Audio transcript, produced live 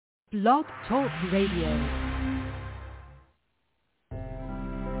Blog Talk Radio.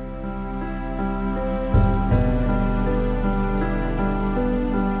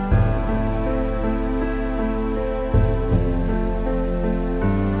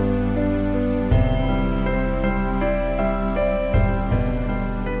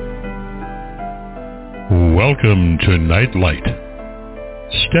 Welcome to Night Light.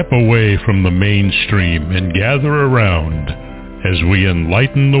 Step away from the mainstream and gather around as we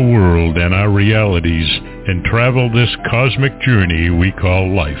enlighten the world and our realities and travel this cosmic journey we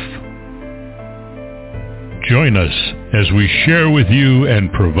call life. Join us as we share with you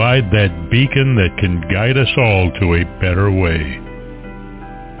and provide that beacon that can guide us all to a better way.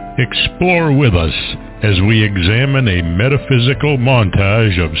 Explore with us as we examine a metaphysical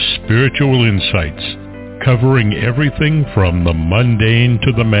montage of spiritual insights, covering everything from the mundane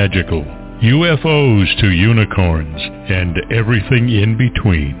to the magical, UFOs to unicorns, and everything in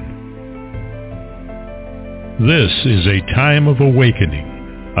between. This is a time of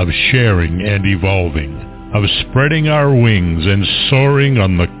awakening, of sharing and evolving, of spreading our wings and soaring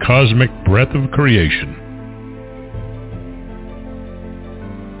on the cosmic breath of creation.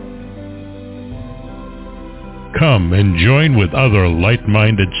 Come and join with other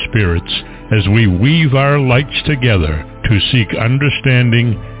light-minded spirits as we weave our lights together to seek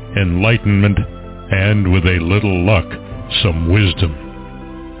understanding, enlightenment, and with a little luck, some wisdom.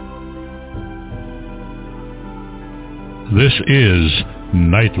 This is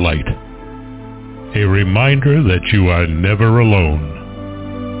Nightlight, a reminder that you are never alone.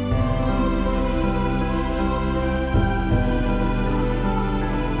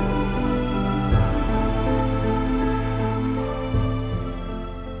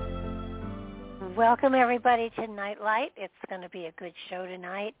 Welcome, everybody, to Nightlight. It's going to be a good show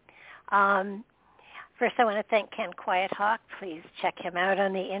tonight. First, I want to thank Ken Quiethawk. Please check him out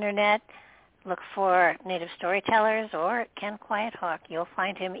on the Internet. Look for Native Storytellers or Ken Quiethawk. You'll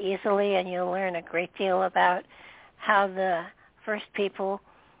find him easily, and you'll learn a great deal about how the first people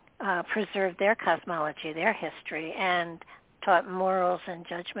preserved their cosmology, their history, and taught morals and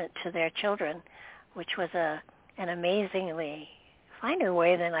judgment to their children, which was an amazingly finer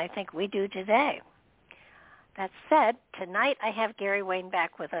way than I think we do today. That said, tonight I have Gary Wayne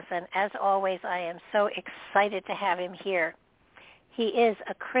back with us, and as always, I am so excited to have him here. He is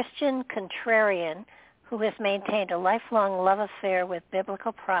a Christian contrarian who has maintained a lifelong love affair with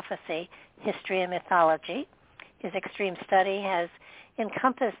biblical prophecy, history, and mythology. His extreme study has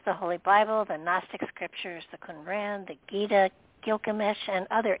encompassed the Holy Bible, the Gnostic scriptures, the Quran, the Gita, Gilgamesh, and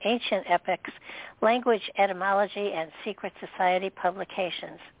other ancient epics, language, etymology, and secret society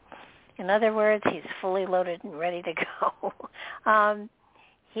publications. In other words, he's fully loaded and ready to go.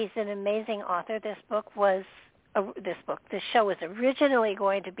 He's an amazing author. This show was originally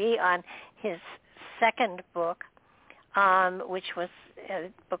going to be on his second book, which was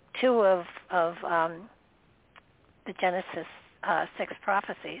book 2 of the Genesis 6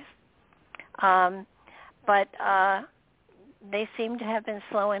 prophecies. But they seem to have been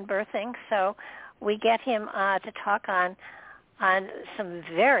slow in birthing, so we get him to talk on some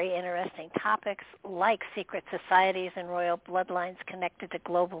very interesting topics like secret societies and royal bloodlines connected to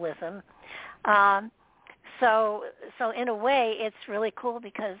globalism. So in a way, it's really cool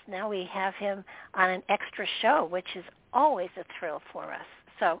because now we have him on an extra show, which is always a thrill for us.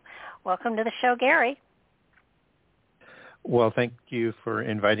 So welcome to the show, Gary. Well, thank you for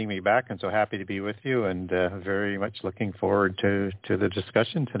inviting me back. I'm so happy to be with you and very much looking forward to the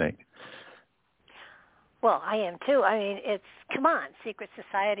discussion tonight. Well, I am too. I mean, come on, secret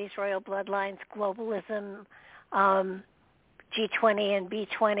societies, royal bloodlines, globalism, G20 and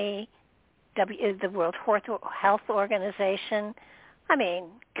B20, the World Health Organization. I mean,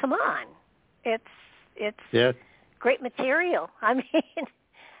 come on. It's great material. I mean,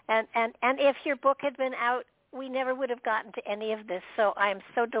 and if your book had been out, we never would have gotten to any of this. So I'm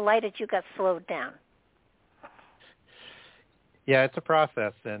so delighted you got slowed down. Yeah, it's a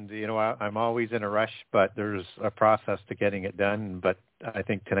process, and I'm always in a rush, but there's a process to getting it done. But I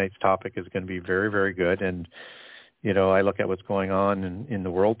think tonight's topic is going to be very, very good. And I look at what's going on in the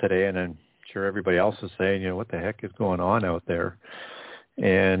world today, and I'm sure everybody else is saying, what the heck is going on out there?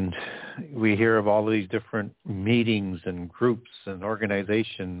 And we hear of all these different meetings and groups and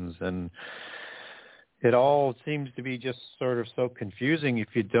organizations, and it all seems to be just sort of so confusing if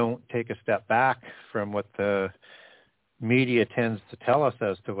you don't take a step back from what the media tends to tell us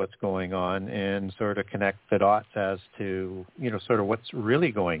as to what's going on and sort of connect the dots as to, sort of what's really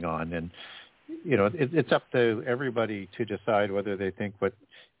going on. And, it's up to everybody to decide whether they think what,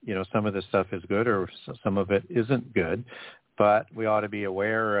 some of this stuff is good or some of it isn't good. but we ought to be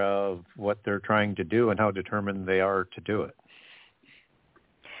aware of what they're trying to do and how determined they are to do it.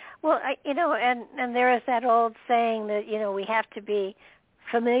 Well, and there is that old saying that, we have to be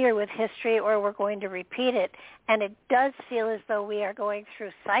familiar with history or we're going to repeat it. And it does feel as though we are going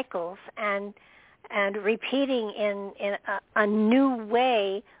through cycles and repeating in a new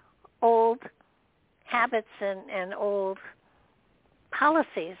way old habits and old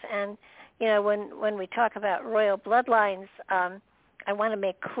policies. And, when we talk about royal bloodlines, I want to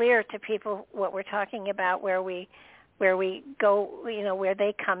make clear to people what we're talking about, where we go, where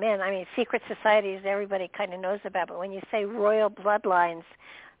they come in. I mean, secret societies everybody kind of knows about, but when you say royal bloodlines,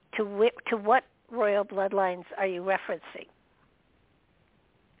 to what royal bloodlines are you referencing?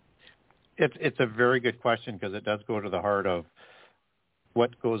 It's a very good question, because it does go to the heart of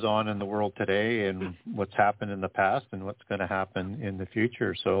what goes on in the world today and what's happened in the past and what's going to happen in the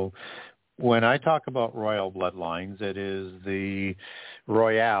future. So when I talk about royal bloodlines, it is the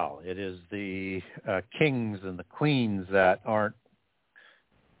royale. It is the kings and the queens that aren't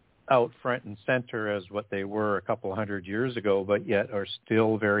out front and center as what they were a couple hundred years ago, but yet are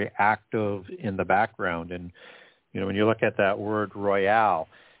still very active in the background. And, when you look at that word royale,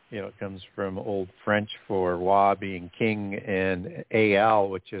 it comes from Old French for roi being king, and al,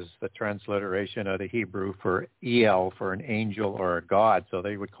 which is the transliteration of the Hebrew for el, for an angel or a god. So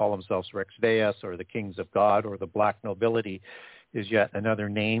they would call themselves Rex Deus, or the kings of God, or the black nobility is yet another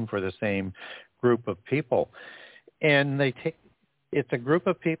name for the same group of people. And it's a group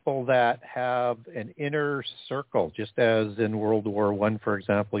of people that have an inner circle, just as in World War I, for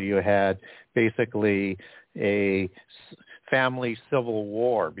example, you had basically a family civil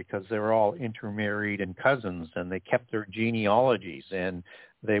war because they were all intermarried and cousins, and they kept their genealogies, and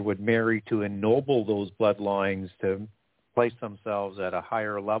they would marry to ennoble those bloodlines to place themselves at a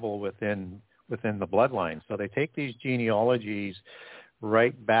higher level within the bloodline. So they take these genealogies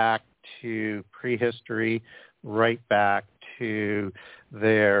right back to prehistory, right back to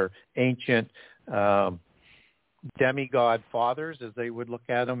their ancient demigod fathers, as they would look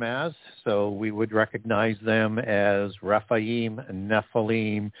at them as. So we would recognize them as Rephaim,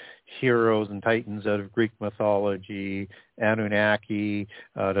 Nephilim, heroes and titans out of Greek mythology, Anunnaki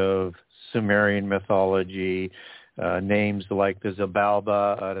out of Sumerian mythology, names like the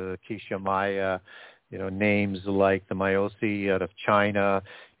Zabalba out of the Qish Maya, names like the Myosi out of China,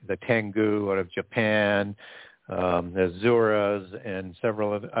 the Tengu out of Japan, the Zuras, and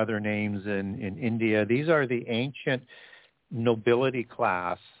several other names in India. These are the ancient nobility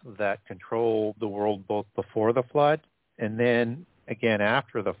class that controlled the world both before the flood and then again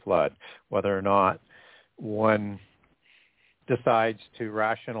after the flood, whether or not one decides to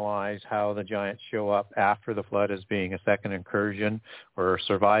rationalize how the giants show up after the flood as being a second incursion or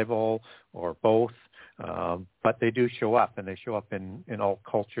survival or both. But they do show up, and they show up in all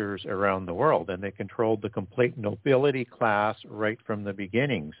cultures around the world, and they controlled the complete nobility class right from the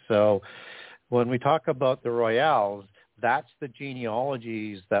beginning. So when we talk about the royales, that's the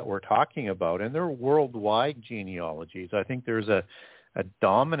genealogies that we're talking about, and they're worldwide genealogies. I think there's a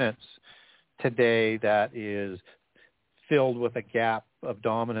dominance today that is filled with a gap of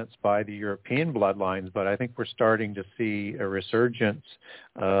dominance by the European bloodlines, but I think we're starting to see a resurgence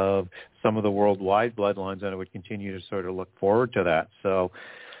of some of the worldwide bloodlines, and I would continue to sort of look forward to that. So,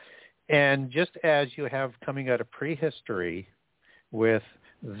 and just as you have coming out of prehistory with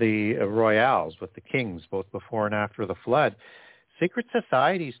the royales, with the kings, both before and after the flood, secret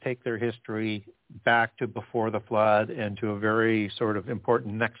societies take their history back to before the flood and to a very sort of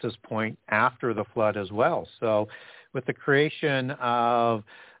important nexus point after the flood as well. So with the creation of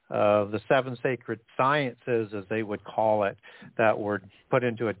the seven sacred sciences, as they would call it, that were put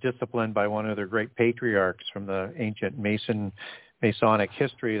into a discipline by one of their great patriarchs from the ancient Masonic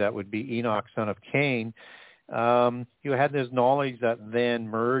history, that would be Enoch, son of Cain, you had this knowledge that then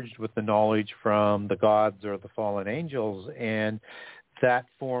merged with the knowledge from the gods or the fallen angels, and that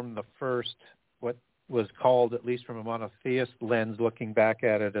formed the first, what was called, at least from a monotheist lens, looking back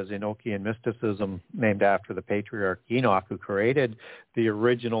at it, as Enochian mysticism, named after the patriarch Enoch, who created the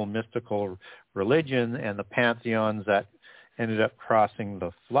original mystical religion and the pantheons that ended up crossing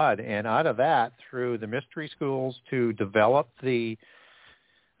the flood. And out of that, through the mystery schools to develop the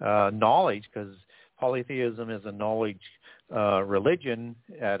knowledge, because polytheism is a knowledge religion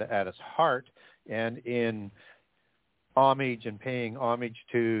at its heart, and in homage and paying homage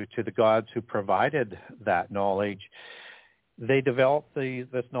to the gods who provided that knowledge, they developed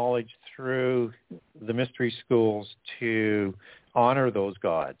this knowledge through the mystery schools to honor those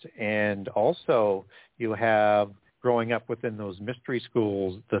gods. And also you have growing up within those mystery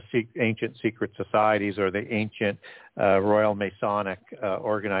schools, the ancient secret societies or the ancient Royal Masonic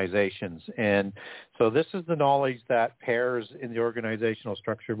organizations. And so this is the knowledge that pairs in the organizational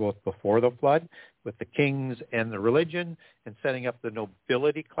structure both before the flood with the kings and the religion, and setting up the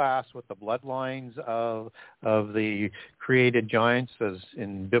nobility class with the bloodlines of the created giants, as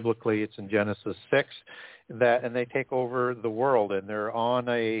in biblically it's in Genesis 6, and they take over the world, and they're on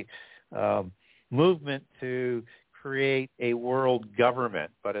a movement to create a world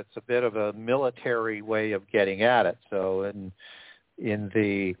government, but it's a bit of a military way of getting at it. So in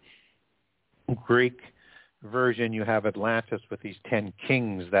the Greek version, you have Atlantis with these 10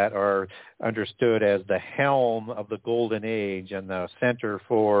 kings that are understood as the helm of the golden age and the center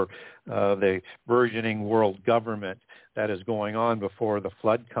for the burgeoning world government that is going on before the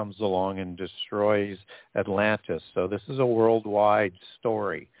flood comes along and destroys Atlantis. So this is a worldwide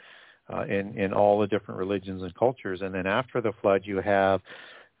story in all the different religions and cultures. And then after the flood, you have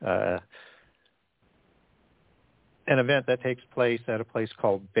an event that takes place at a place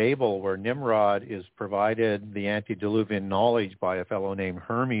called Babel, where Nimrod is provided the antediluvian knowledge by a fellow named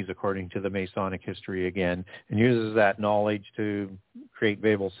Hermes, according to the Masonic history again, and uses that knowledge to create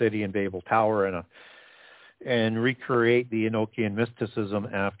Babel City and Babel Tower and recreate the Enochian mysticism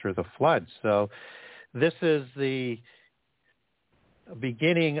after the flood. So this is the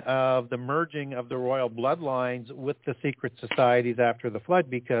beginning of the merging of the royal bloodlines with the secret societies after the flood,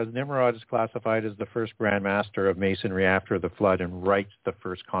 because Nimrod is classified as the first Grand Master of Masonry after the flood and writes the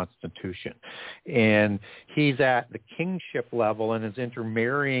first constitution. And he's at the kingship level and is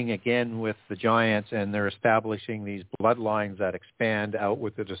intermarrying again with the giants, and they're establishing these bloodlines that expand out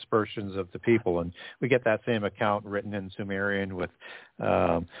with the dispersions of the people. And we get that same account written in Sumerian with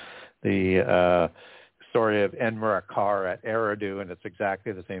the story of Enmerakar at Eridu, and it's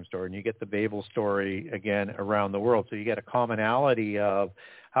exactly the same story. And you get the Babel story again around the world. So you get a commonality of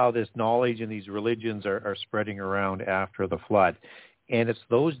how this knowledge and these religions are spreading around after the flood. And it's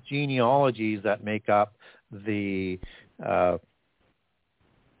those genealogies that make up the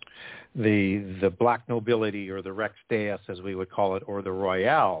black nobility, or the Rex Deus, as we would call it, or the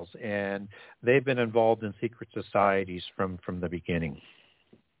Royals. And they've been involved in secret societies from the beginning.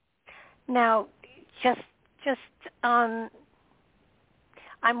 Now,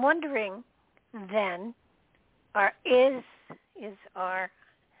 I'm wondering then, is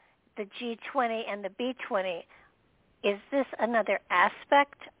the G20 and the B20, is this another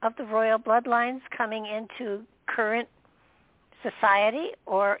aspect of the royal bloodlines coming into current society,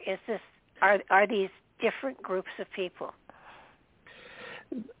 or are these different groups of people?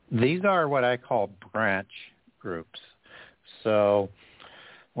 These are what I call branch groups. So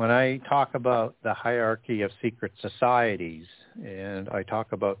when I talk about the hierarchy of secret societies, and I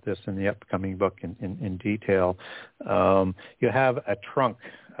talk about this in the upcoming book in detail, you have a trunk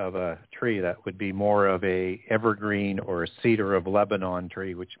of a tree that would be more of a evergreen or a cedar of Lebanon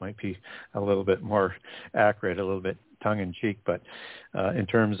tree, which might be a little bit more accurate, a little bit tongue-in-cheek, but in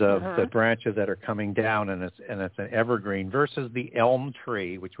terms of the branches that are coming down, and it's an evergreen, versus the elm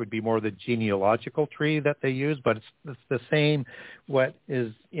tree, which would be more the genealogical tree that they use, but it's the same. What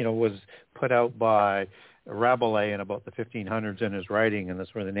is was put out by Rabelais in about the 1500s in his writing, and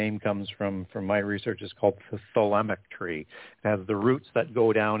that's where the name comes from my research, is called the thalamic tree. It has the roots that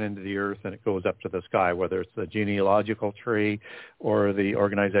go down into the earth and it goes up to the sky, whether it's the genealogical tree or the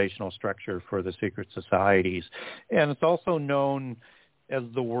organizational structure for the secret societies. And it's also known as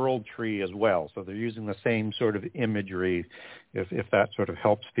the world tree as well. So they're using the same sort of imagery, if that sort of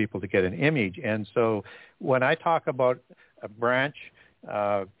helps people to get an image. And so when I talk about a branch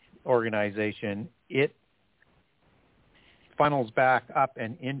organization, it funnels back up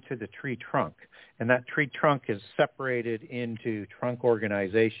and into the tree trunk. And that tree trunk is separated into trunk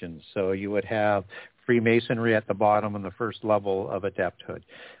organizations. So you would have Freemasonry at the bottom and the first level of adepthood.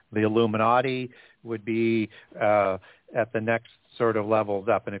 The Illuminati would be at the next sort of levels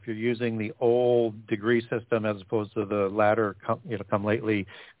up. And if you're using the old degree system as opposed to the latter, come lately,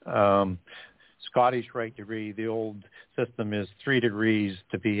 Scottish Rite degree, the old system is 3 degrees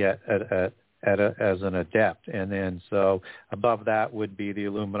to be as an adept. And then so above that would be the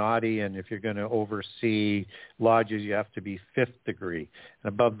Illuminati, and if you're going to oversee lodges, you have to be 5th degree.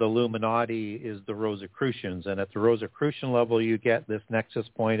 And above the Illuminati is the Rosicrucians, and at the Rosicrucian level you get this nexus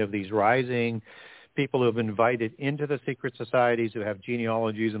point of these rising people who have been invited into the secret societies, who have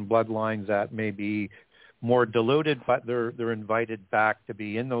genealogies and bloodlines that may be more diluted, but they're invited back to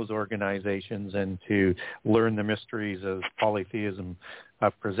be in those organizations and to learn the mysteries as polytheism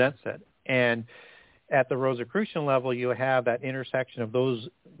presents it. And at the Rosicrucian level, you have that intersection of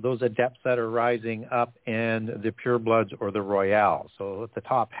those adepts that are rising up and the purebloods or the royales. So at the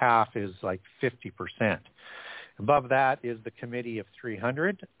top half is like 50%. Above that is the Committee of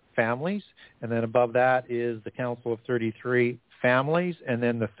 300 families, and then above that is the Council of 33 families, and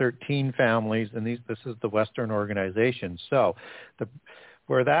then the 13 families, and this is the Western organization. So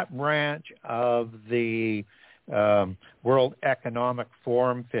where that branch of the World Economic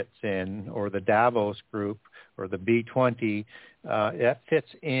Forum fits in, or the Davos group, or the B20, that fits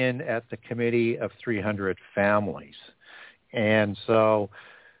in at the Committee of 300 families. And so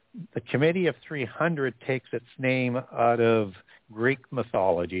the Committee of 300 takes its name out of Greek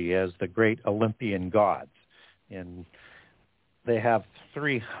mythology as the great Olympian gods. And they have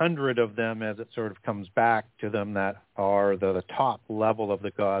 300 of them, as it sort of comes back to them, that are the top level of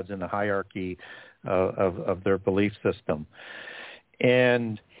the gods in the hierarchy of their belief system.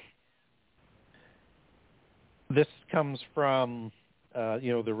 And this comes from,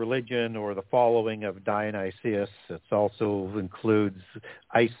 the religion or the following of Dionysius. It also includes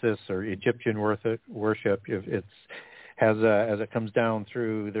Isis or Egyptian worship. It's as it comes down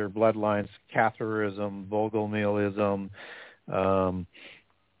through their bloodlines, Catharism, Bogomilianism,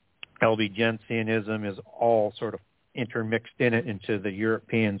 Albigensianism is all sort of intermixed in it into the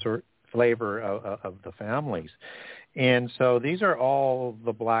European sort of flavor of the families. And so these are all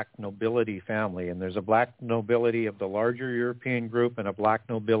the black nobility family, and there's a black nobility of the larger European group and a black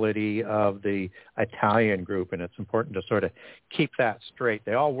nobility of the Italian group, and it's important to sort of keep that straight.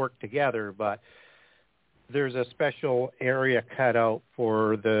 They all work together, but there's a special area cut out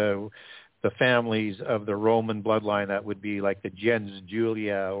for the families of the Roman bloodline that would be like the gens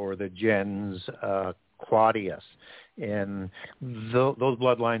Julia or the gens Claudius. And those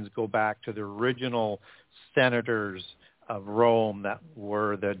bloodlines go back to the original senators of Rome that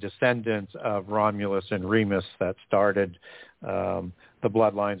were the descendants of Romulus and Remus that started the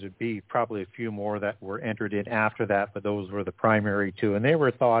bloodlines. Would be probably a few more that were entered in after that, but those were the primary two. And they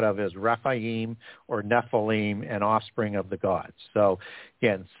were thought of as Rephaim or Nephilim and offspring of the gods. So,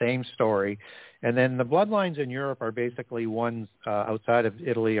 again, same story. And then the bloodlines in Europe are basically ones outside of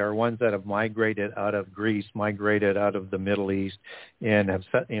Italy are ones that have migrated out of Greece, migrated out of the Middle East, and have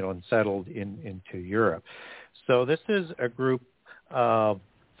settled into Europe. So this is a group of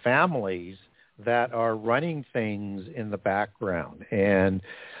families that are running things in the background. And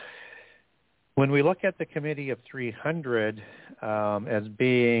when we look at the Committee of 300 as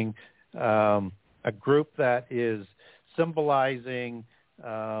being a group that is symbolizing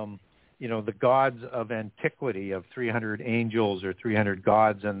the gods of antiquity, of 300 angels or 300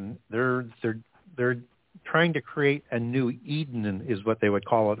 gods, and they're trying to create a new Eden, is what they would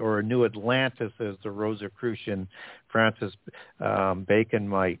call it, or a new Atlantis, as the Rosicrucian Francis Bacon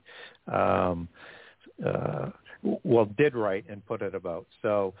might did write and put it about.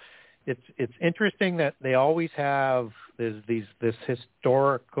 So it's interesting that they always have this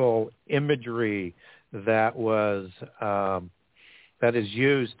historical imagery that was that is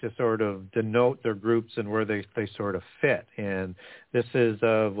used to sort of denote their groups and where they sort of fit. And this is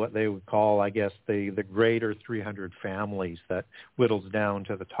what they would call, I guess, the greater 300 families that whittles down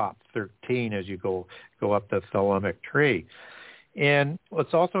to the top 13 as you go up the Thelemic tree. And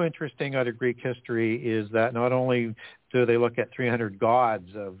what's also interesting out of Greek history is that not only do they look at 300 gods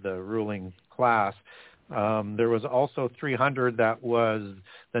of the ruling class, there was also 300 that was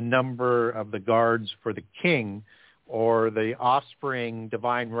the number of the guards for the king, or the offspring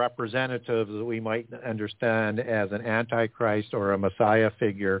divine representatives that we might understand as an antichrist or a Messiah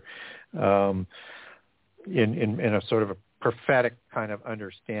figure in a sort of a prophetic kind of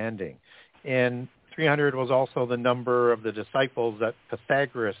understanding. And 300 was also the number of the disciples that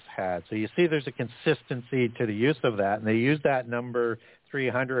Pythagoras had. So you see there's a consistency to the use of that, and they use that number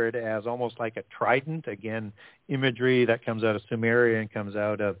 300 as almost like a trident, again, imagery that comes out of Sumeria and comes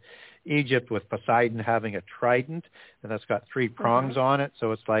out of Egypt, with Poseidon having a trident, and that's got three prongs on it.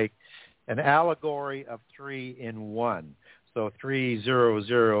 So it's like an allegory of 3 in 1. So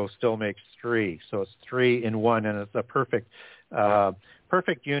 300 still makes 3. So it's 3 in 1, and it's a perfect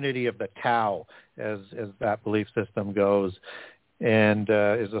unity of the Tao as that belief system goes, and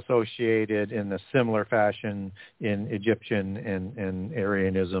is associated in a similar fashion in Egyptian and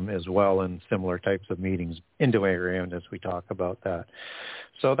Aryanism as well, and similar types of meetings, Indo-Aryan, as we talk about that.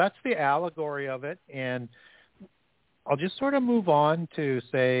 So that's the allegory of it, and I'll just sort of move on to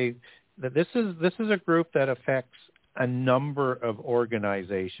say that this is a group that affects a number of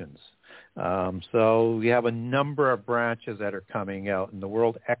organizations. So we have a number of branches that are coming out, and the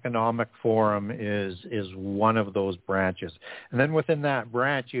World Economic Forum is one of those branches. And then within that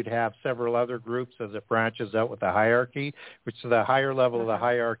branch, you'd have several other groups as it branches out with a hierarchy, which is the higher level of the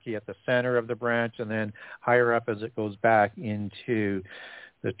hierarchy at the center of the branch, and then higher up as it goes back into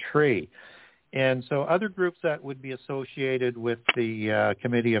the tree. And so other groups that would be associated with the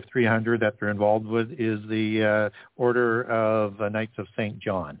Committee of 300 that they're involved with is the Order of Knights of St.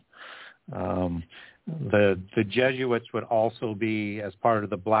 John. The Jesuits would also be, as part of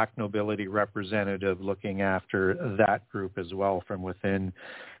the black nobility representative, looking after that group as well from within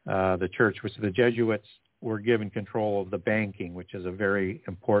the church, which the Jesuits were given control of the banking, which is a very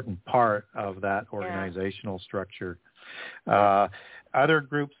important part of that organizational structure. Other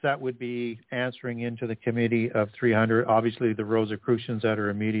groups that would be answering into the Committee of 300, obviously the Rosicrucians that are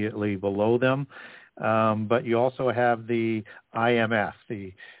immediately below them, but you also have the IMF,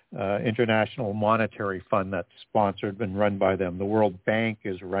 the International Monetary Fund, that's sponsored and run by them. The World Bank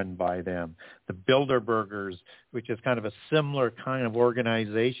is run by them. The Bilderbergers, which is kind of a similar kind of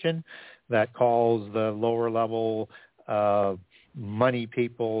organization that calls the lower level money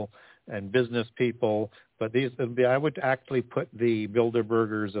people and business people. But these, I would actually put the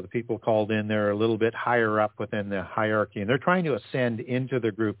Bilderbergers, or the people called in there, a little bit higher up within the hierarchy. And they're trying to ascend into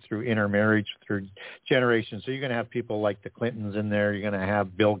the group through intermarriage, through generations. So you're going to have people like the Clintons in there. You're going to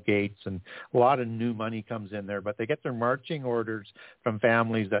have Bill Gates, and a lot of new money comes in there. But they get their marching orders from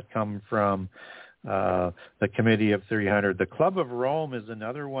families that come from the Committee of 300. The Club of Rome is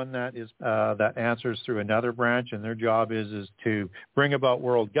another one that is that answers through another branch, and their job is to bring about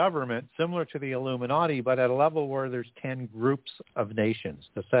world government similar to the Illuminati, but at a level where there's 10 groups of nations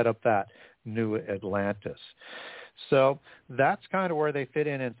to set up that new Atlantis. So that's kind of where they fit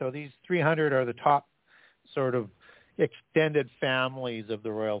in. And so these 300 are the top sort of extended families of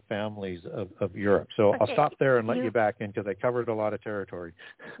the royal families of Europe. So I'll stop there and let you back in, because I covered a lot of territory.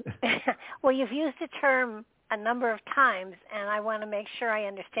 Well, you've used the term a number of times, and I want to make sure I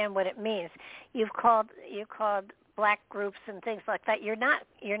understand what it means. You called black groups and things like that. You're not,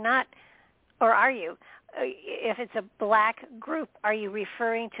 or are you? If it's a black group, are you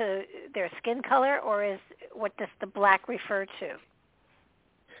referring to their skin color, or what does the black refer to?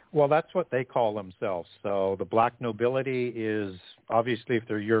 Well, that's what they call themselves. So the black nobility is, obviously, if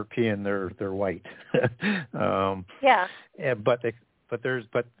they're European, they're white. And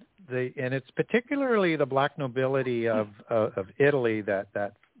it's particularly the black nobility of Italy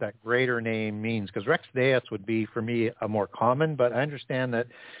that greater name means, because Rex Deus would be, for me, a more common, but I understand that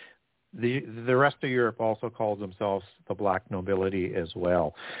the rest of Europe also calls themselves the black nobility as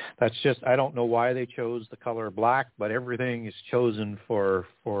well. That's just, I don't know why they chose the color black, but everything is chosen for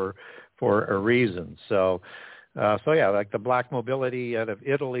a reason. So yeah, like the black nobility out of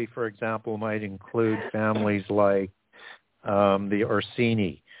Italy, for example, might include families like the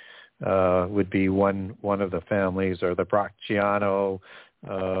Orsini would be one of the families, or the Bracciano,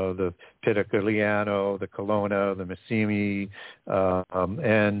 the Pitigliano, the Colonna, the Massimi,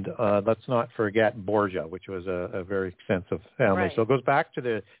 and let's not forget Borgia, which was a very extensive family. Right. So it goes back to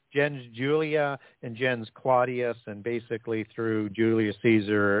the gens Julia and gens Claudius, and basically through Julius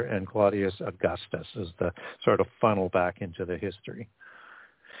Caesar and Claudius Augustus is the sort of funnel back into the history.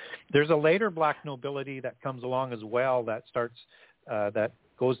 There's a later black nobility that comes along as well that starts that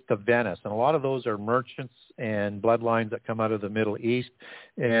goes to Venice, and a lot of those are merchants and bloodlines that come out of the Middle East,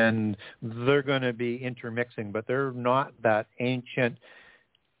 and they're going to be intermixing, but they're not that ancient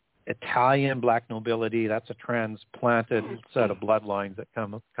Italian black nobility. That's a transplanted set of bloodlines that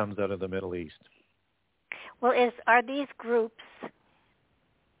comes out of the Middle East. Well, are these groups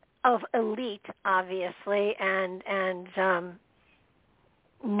of elite, obviously, and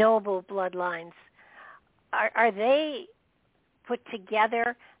noble bloodlines, are they put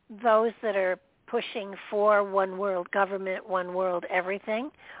together, those that are pushing for one world government, one world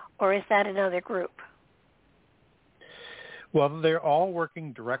everything, or is that another group? Well, they're all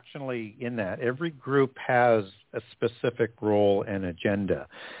working directionally in that. Every group has a specific role and agenda.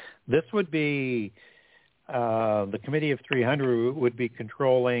 This would be, the Committee of 300 would be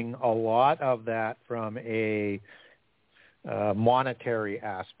controlling a lot of that from a monetary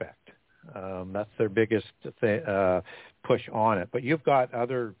aspect. That's their biggest push on it. But you've got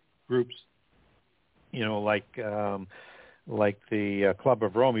other groups, like the Club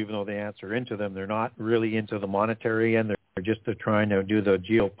of Rome, even though they answer into them, they're not really into the monetary end. They're just trying to do the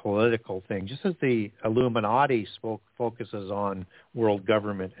geopolitical thing, just as the Illuminati focuses on world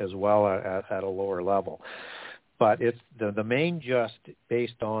government as well at a lower level. But it's the main just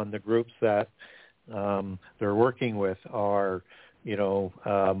based on the groups that they're working with are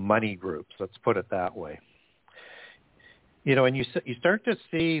money groups. Let's put it that way. And you start to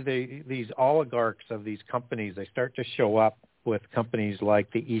see these oligarchs of these companies. They start to show up with companies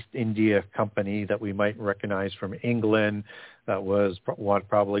like the East India Company that we might recognize from England. That was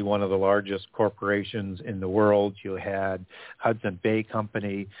probably one of the largest corporations in the world. You had Hudson Bay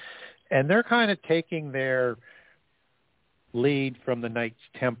Company, and they're kind of taking their lead from the Knights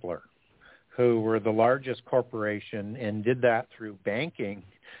Templar, who were the largest corporation and did that through banking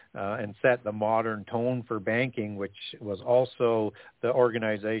and set the modern tone for banking, which was also the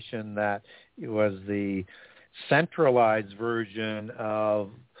organization that was the centralized version of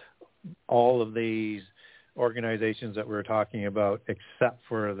all of these organizations that we're talking about, except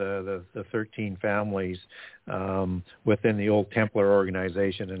for the 13 families within the old Templar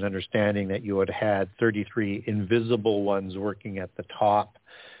organization, and understanding that you had had 33 invisible ones working at the top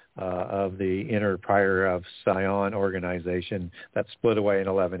of the inner Prior of Sion organization that split away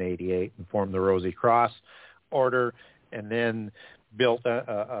in 1188 and formed the Rosy Cross order, and then built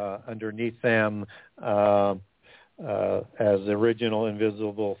underneath them as the original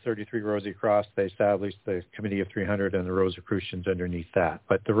invisible 33 Rosy Cross. They established the Committee of 300 and the Rosicrucians underneath that.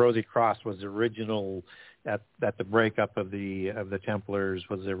 But the Rosy Cross was original at the breakup of the Templars,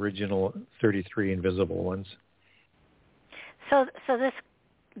 was the original 33 invisible ones. So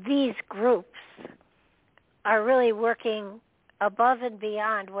these groups are really working above and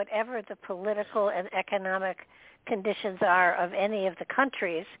beyond whatever the political and economic conditions are of any of the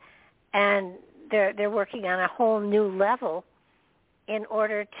countries, and they're working on a whole new level in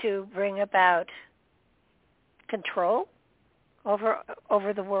order to bring about control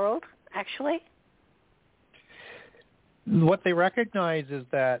over the world, actually. What they recognize is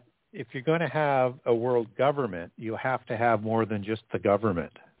that if you're going to have a world government, you have to have more than just the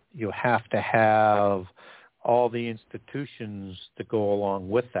government. You have to have all the institutions to go along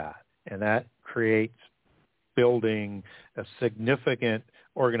with that. And that creates building a significant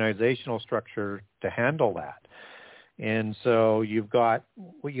organizational structure to handle that. And so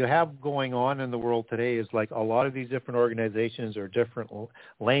what you have going on in the world today is like a lot of these different organizations or different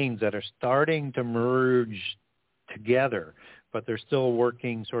lanes that are starting to merge together, but they're still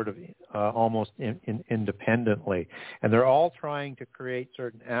working sort of almost independently. And they're all trying to create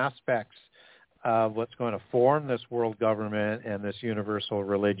certain aspects of what's going to form this world government and this universal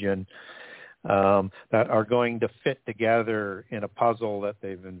religion that are going to fit together in a puzzle that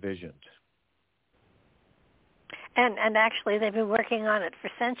they've envisioned. And actually, they've been working on it for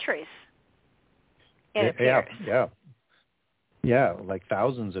centuries. It appears. Yeah, like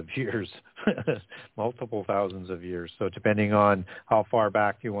thousands of years, multiple thousands of years. So depending on how far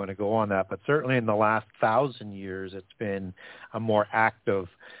back you want to go on that, but certainly in the last 1,000 years, it's been a more active.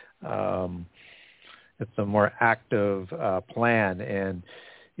 It's a more active plan. And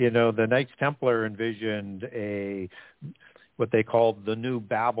the Knights Templar envisioned what they called the New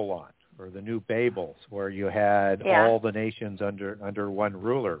Babylon, or the New Babels, where you had all the nations under one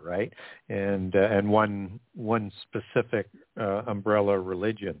ruler, right? And one specific umbrella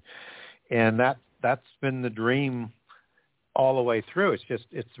religion. And that's been the dream all the way through.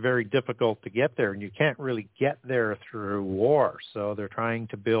 It's very difficult to get there, and you can't really get there through war. So they're trying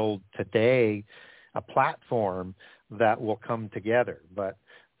to build today a platform that will come together. But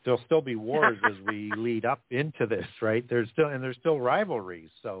there'll still be wars as we lead up into this, right? There's still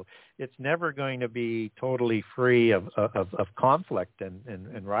rivalries, so it's never going to be totally free of conflict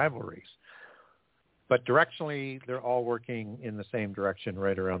and rivalries. But directionally, they're all working in the same direction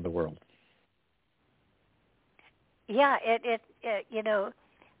right around the world. Yeah,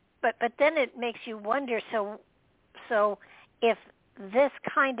 but then it makes you wonder. So if this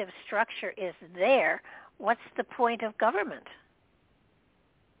kind of structure is there, what's the point of government?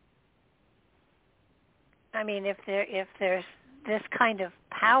 I mean, if there's this kind of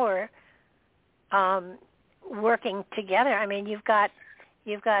power working together, I mean, you've got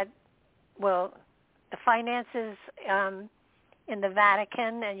the finances in the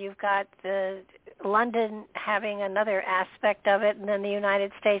Vatican, and you've got the London having another aspect of it, and then the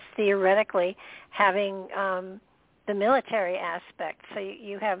United States theoretically having the military aspect. So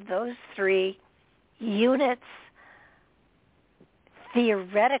you have those three units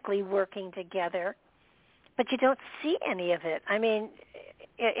theoretically working together, but you don't see any of it. I mean,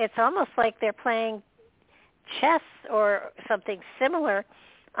 it's almost like they're playing chess or something similar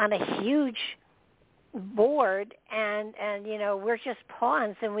on a huge board, and we're just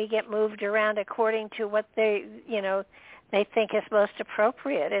pawns, and we get moved around according to what they think is most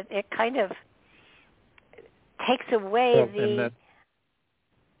appropriate. It kind of takes away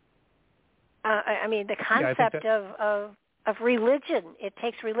the concept of religion. It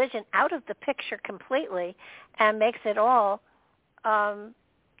takes religion out of the picture completely and makes it all an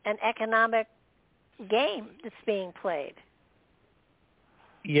economic game that's being played.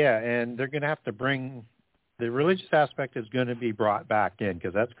 Yeah, and they're going to have to bring the religious aspect is going to be brought back in,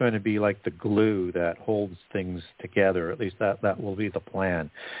 because that's going to be like the glue that holds things together. At least that will be the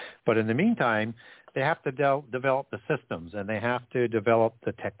plan. But in the meantime, they have to develop the systems, and they have to develop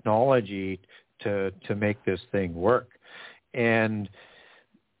the technology to make this thing work. And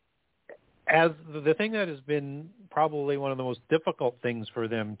as the thing that has been probably one of the most difficult things for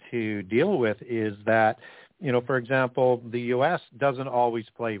them to deal with is that, for example, the U.S. doesn't always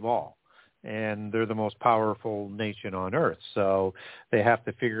play ball, and they're the most powerful nation on earth. So they have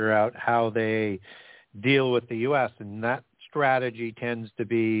to figure out how they deal with the U.S., and that strategy tends to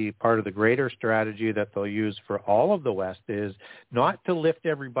be part of the greater strategy that they'll use for all of the West, is not to lift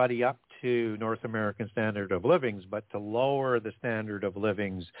everybody up to North American standard of livings, but to lower the standard of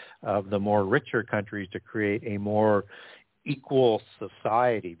livings of the more richer countries to create a more equal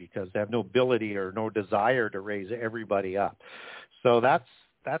society, because they have no ability or no desire to raise everybody up. So that's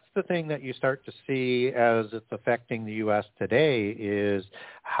the thing that you start to see as it's affecting the U.S. today, is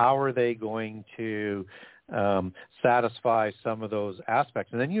how are they going to satisfy some of those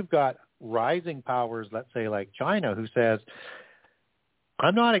aspects. And then you've got rising powers, let's say like China, who says,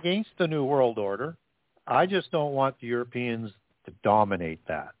 I'm not against the New World Order. I just don't want the Europeans to dominate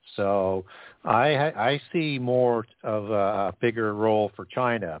that. So I see more of a bigger role for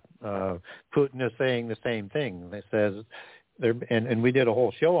China. Putin is saying the same thing. They says, and we did a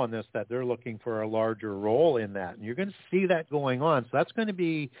whole show on this, that they're looking for a larger role in that. And you're going to see that going on. So that's going to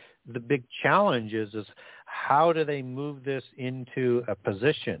be the big challenge, is how do they move this into a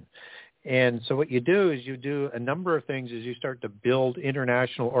position? And so what you do is you do a number of things, is you start to build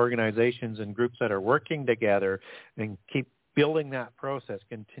international organizations and groups that are working together, and keep building that process.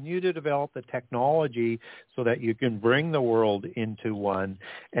 Continue to develop the technology so that you can bring the world into one.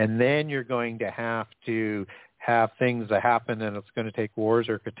 And then you're going to have things that happen, and it's going to take wars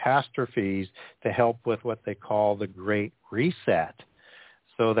or catastrophes to help with what they call the Great Reset,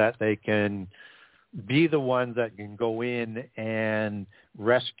 so that they can be the ones that can go in and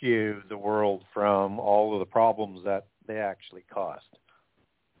rescue the world from all of the problems that they actually caused.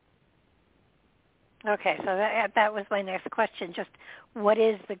 Okay, so that was my next question. Just what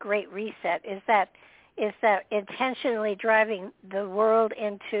is the Great Reset? Is that intentionally driving the world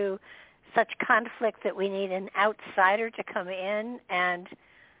into such conflict that we need an outsider to come in and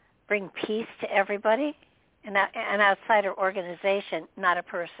bring peace to everybody? An outsider organization, not a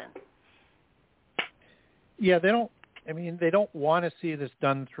person. Yeah, they don't want to see this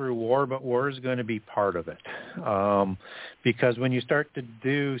done through war, but war is going to be part of it. Because when you start to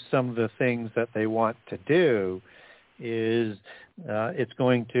do some of the things that they want to do, is it's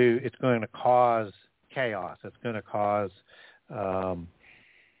going to cause chaos. It's going to cause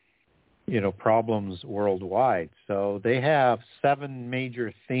problems worldwide. So they have 7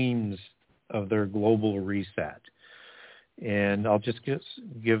 major themes of their global reset. And I'll just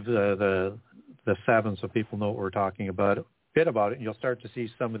give the 7 so people know what we're talking about, a bit about it, and you'll start to see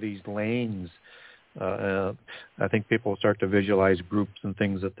some of these lanes. I think people will start to visualize groups and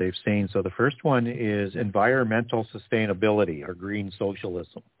things that they've seen. So the first one is environmental sustainability, or green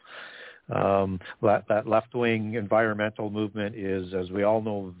socialism. That left-wing environmental movement is, as we all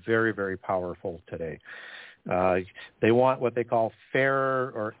know, very, very powerful today. They want what they call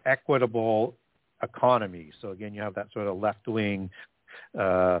fairer or equitable economy. So again, you have that sort of left-wing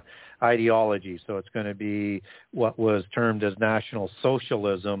ideology. So it's going to be what was termed as national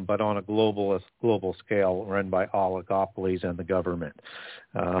socialism, but on a global scale, run by oligopolies and the government.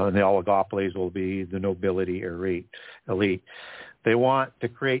 And the oligopolies will be the nobility elite. They want to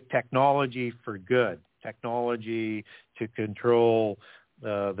create technology for good, technology to control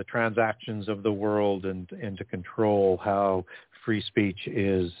the transactions of the world, and to control how free speech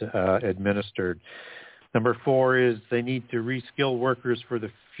is administered. Number 4 is they need to reskill workers for the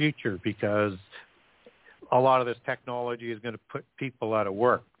future, because a lot of this technology is going to put people out of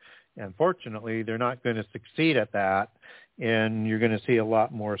work. And fortunately, they're not going to succeed at that, and you're going to see a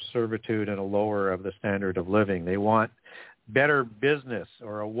lot more servitude and a lower of the standard of living. They want better business,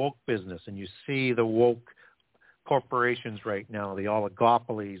 or a woke business, and you see the woke corporations right now, the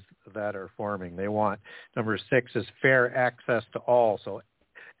oligopolies that are forming. They want, number 6 is fair access to all. So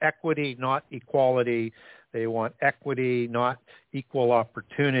equity, not equality. They want equity, not equal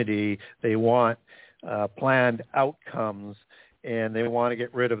opportunity. They want planned outcomes, and they want to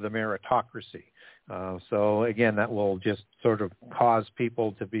get rid of the meritocracy. So again, that will just sort of cause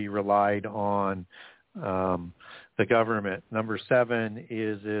people to be relied on the government. Number 7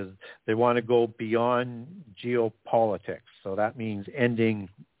 is they want to go beyond geopolitics. So that means ending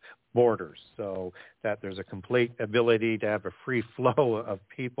borders, so that there's a complete ability to have a free flow of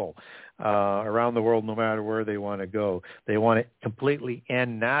people around the world, no matter where they want to go. They want to completely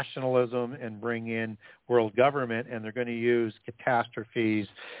end nationalism and bring in world government, and they're going to use catastrophes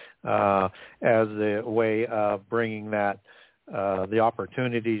as a way of bringing that the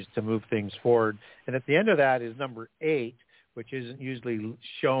opportunities to move things forward. And at the end of that is number 8, which isn't usually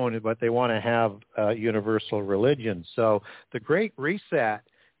shown, but they want to have universal religion. So the Great Reset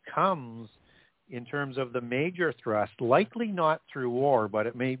comes in terms of the major thrust, likely not through war, but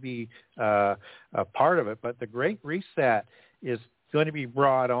it may be a part of it. But the Great Reset is going to be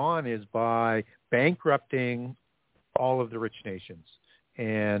brought on is by bankrupting all of the rich nations.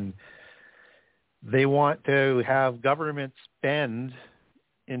 And they want to have government spend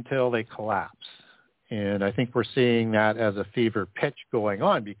until they collapse. And I think we're seeing that as a fever pitch going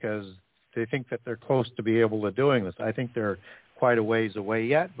on because they think that they're close to be able to doing this. I think they're quite a ways away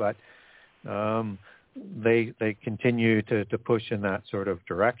yet, but they continue to push in that sort of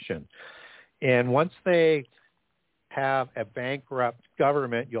direction. And once they have a bankrupt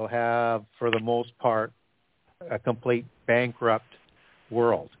government, you'll have, for the most part, a complete bankrupt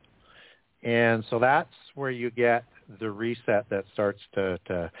world. And so that's where you get the reset that starts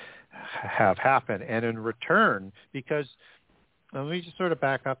to have happen. And in return, because let me just sort of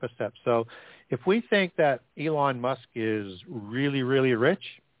back up a step. So if we think that Elon Musk is really, really rich,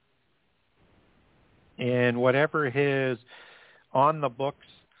 and whatever his on-the-books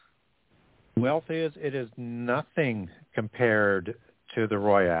wealth is, it is nothing compared to the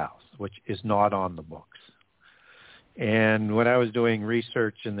Royals, which is not on the books. And when I was doing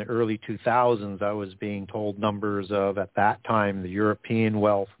research in the early 2000s, I was being told numbers of, at that time, the European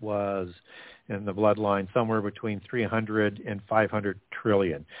wealth was in the bloodline somewhere between 300 and 500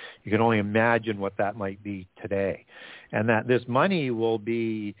 trillion. You can only imagine what that might be today. And that this money will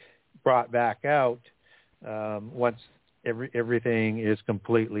be brought back out once everything is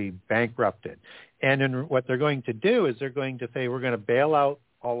completely bankrupted. And then what they're going to do is they're going to say, we're going to bail out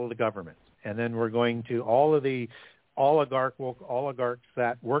all of the governments. And then we're going to, all of the oligarchs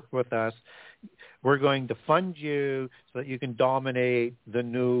that work with us, we're going to fund you so that you can dominate the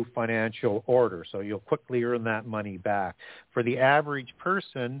new financial order. So you'll quickly earn that money back. For the average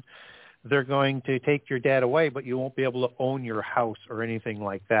person, they're going to take your debt away, but you won't be able to own your house or anything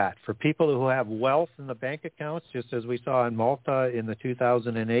like that. For people who have wealth in the bank accounts, just as we saw in Malta in the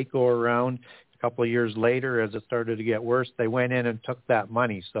 2008 go-around, a couple of years later, as it started to get worse, they went in and took that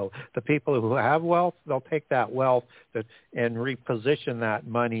money. So the people who have wealth, they'll take that wealth and reposition that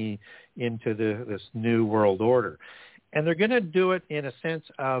money into this new world order. And they're going to do it in a sense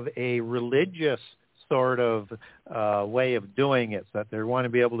of a religious sort of way of doing it, so that they want to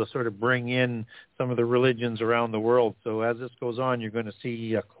be able to sort of bring in some of the religions around the world. So as this goes on, you're going to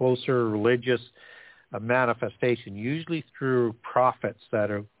see a closer religious manifestation, usually through prophets that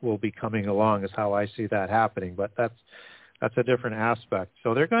will be coming along, is how I see that happening. But that's a different aspect.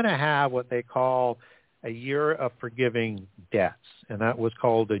 So they're going to have what they call a year of forgiving debts, and that was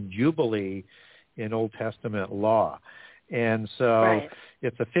called a jubilee in Old Testament law. And so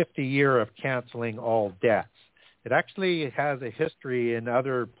It's a 50 year of canceling all debts. It actually has a history in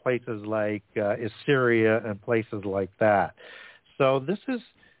other places like Assyria and places like that. So this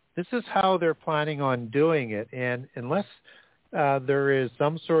is how they're planning on doing it. And unless there is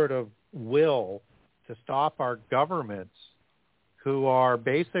some sort of will to stop our governments, who are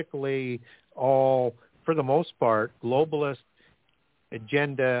basically all, for the most part, globalist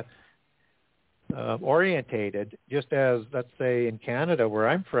agenda orientated, just as, let's say, in Canada, where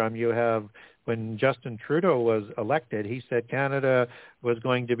I'm from, you have, when Justin Trudeau was elected, he said Canada was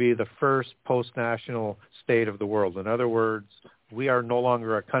going to be the first post-national state of the world. In other words, we are no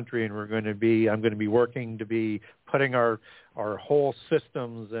longer a country, and I'm going to be working to be putting our whole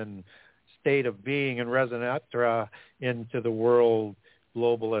systems and state of being and resonatra into the world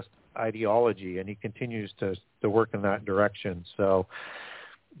globalist ideology, and he continues to work in that direction. So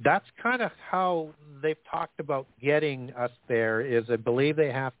that's kind of how they've talked about getting us there, is I believe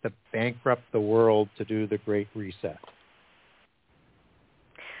they have to bankrupt the world to do the Great Reset.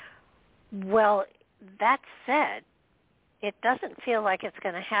 Well, that said, it doesn't feel like it's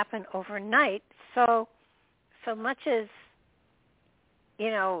going to happen overnight. So much as,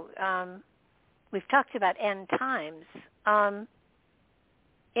 we've talked about end times,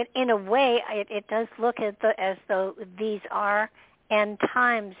 in a way, it does look as though these are end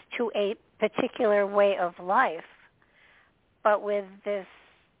times to a particular way of life, but with this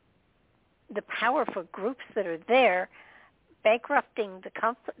the powerful groups that are there, bankrupting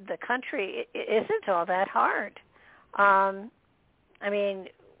the country isn't all that hard. I mean,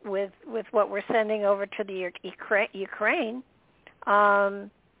 with what we're sending over to the Ukraine,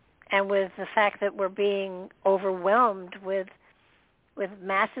 and with the fact that we're being overwhelmed with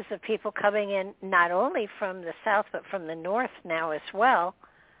masses of people coming in, not only from the south but from the north now as well.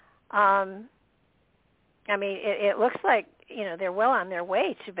 I mean, it looks like they're well on their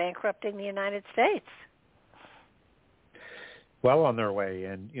way to bankrupting the United States. Well on their way,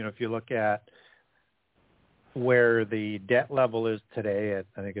 and if you look at where the debt level is today,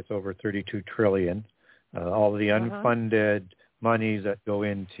 I think it's over $32 trillion. All of the unfunded monies that go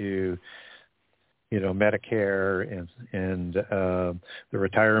into, Medicare and the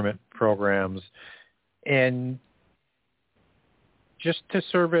retirement programs, and just to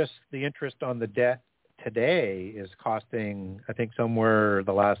service the interest on the debt today is costing, I think somewhere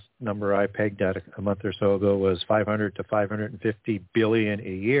the last number I pegged at a month or so ago was $500 to $550 billion a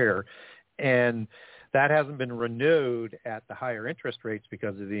year, and that hasn't been renewed at the higher interest rates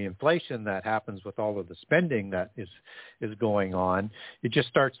because of the inflation that happens with all of the spending that is going on. It just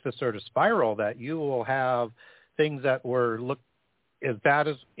starts to sort of spiral that you will have things that look as bad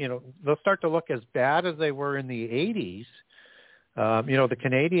as, they'll start to look as bad as they were in the 80s. The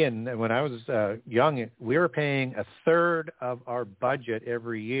Canadian, when I was young, we were paying a third of our budget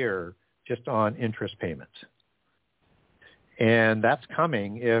every year just on interest payments. And that's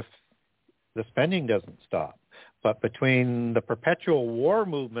coming if the spending doesn't stop. But between the perpetual war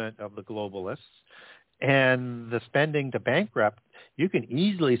movement of the globalists and the spending to bankrupt, you can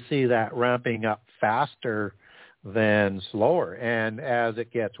easily see that ramping up faster than slower. And as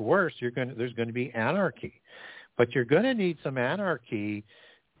it gets worse, there's going to be anarchy. But you're going to need some anarchy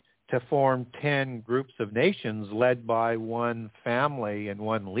to form 10 groups of nations led by one family and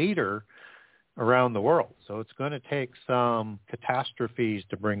one leader around the world. So it's going to take some catastrophes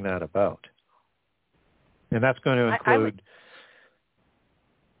to bring that about. And that's going to include,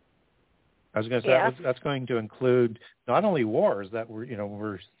 that's going to include not only wars that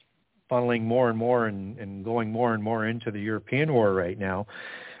we're funneling more and more and going more and more into the European war right now,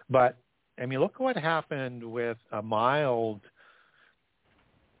 but I mean, look what happened with a mild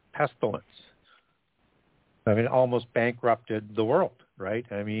pestilence. I mean, it almost bankrupted the world, right?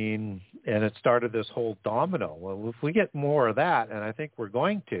 I mean, and it started this whole domino. Well, if we get more of that, and I think we're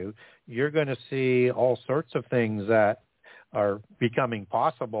going to, you're going to see all sorts of things that are becoming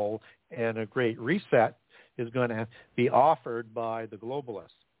possible, and a great reset is going to be offered by the globalists.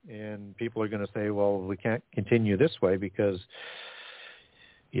 And people are going to say, well, we can't continue this way because,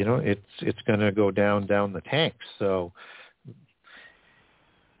 it's going to go down the tank. So,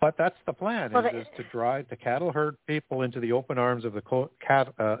 but that's the plan, is to drive the cattle herd people into the open arms of the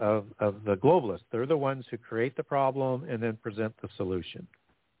of the globalists. They're the ones who create the problem and then present the solution.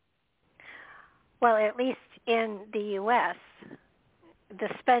 Well, at least in the U.S., the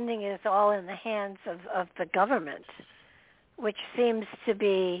spending is all in the hands of the government, which seems to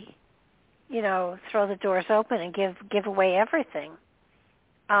be, throw the doors open and give away everything.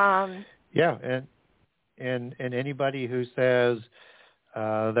 And anybody who says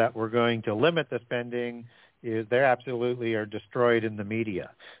that we're going to limit the spending, they absolutely are destroyed in the media.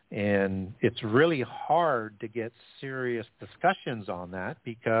 And it's really hard to get serious discussions on that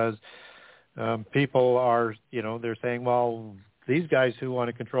because people are, they're saying, well, these guys who want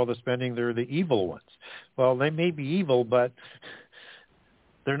to control the spending, they're the evil ones. Well, they may be evil, but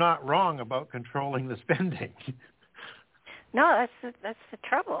they're not wrong about controlling the spending. No, that's the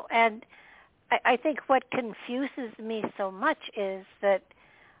trouble. And I think what confuses me so much is that,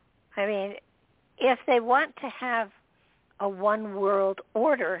 I mean, if they want to have a one world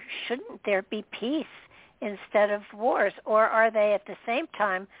order, shouldn't there be peace instead of wars? Or are they at the same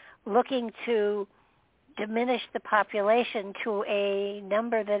time looking to diminish the population to a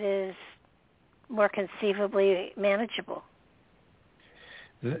number that is more conceivably manageable?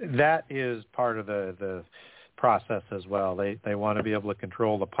 That is part of the process as well. They want to be able to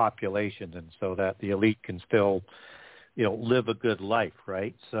control the population, and so that the elite can still, live a good life,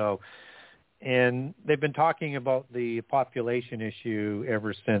 right? So, and they've been talking about the population issue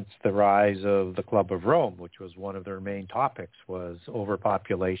ever since the rise of the Club of Rome, which was one of their main topics, was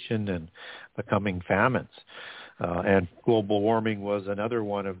overpopulation and the coming famines. And global warming was another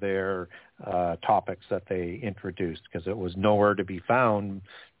one of their topics that they introduced because it was nowhere to be found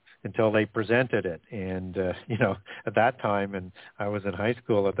until they presented it. And, at that time, and I was in high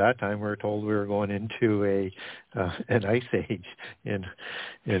school at that time, we were told we were going into an ice age in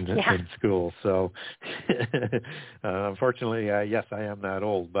school. So unfortunately, yes, I am that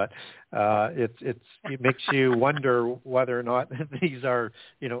old, but it makes you wonder whether or not these are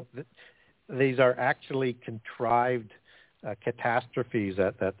actually contrived catastrophes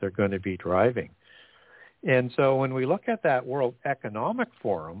that they're going to be driving. And so when we look at that World Economic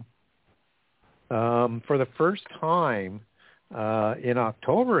Forum, for the first time in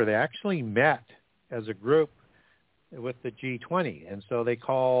October, they actually met as a group with the G20. And so they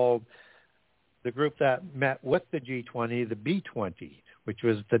called the group that met with the G20 the B20, which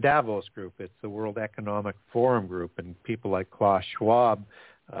was the Davos group. It's the World Economic Forum group, and people like Klaus Schwab,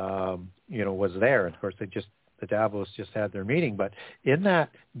 was there. And of course, the Davos just had their meeting. But in that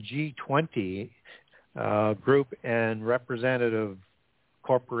G20 group and representative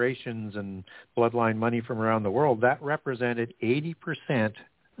corporations and bloodline money from around the world, that represented 80%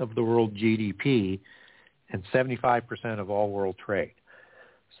 of the world GDP and 75% of all world trade.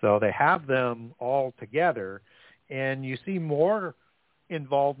 So they have them all together, and you see more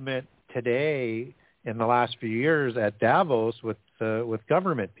involvement today in the last few years at Davos with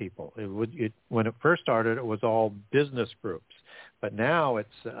government people. When it first started, it was all business groups, but now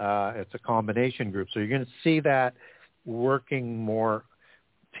it's a combination group. So you're going to see that working more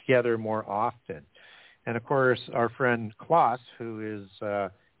together more often. And of course, our friend Klaus, who is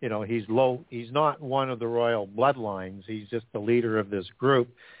he's not one of the royal bloodlines. He's just the leader of this group.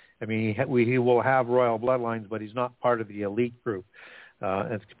 I mean, he will have royal bloodlines, but he's not part of the elite group.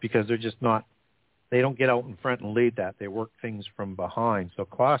 It's because they're just not. They don't get out in front and lead that. They work things from behind. So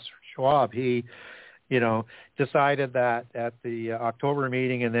Klaus Schwab, he, decided that at the October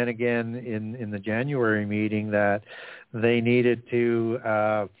meeting and then again in the January meeting that they needed to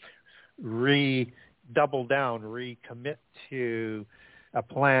double down, recommit to a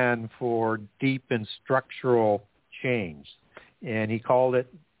plan for deep and structural change. And he called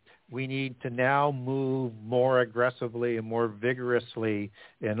it, we need to now move more aggressively and more vigorously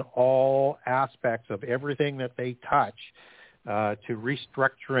in all aspects of everything that they touch to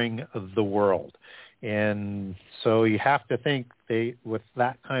restructuring the world. And so you have to think with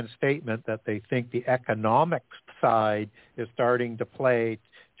that kind of statement that they think the economic side is starting to play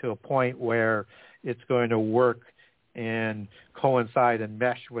to a point where it's going to work and coincide and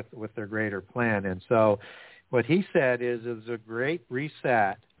mesh with their greater plan. And so what he said is a great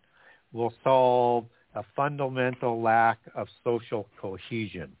reset will solve a fundamental lack of social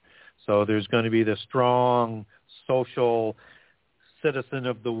cohesion. So there's going to be the strong social citizen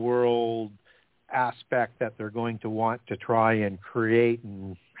of the world aspect that they're going to want to try and create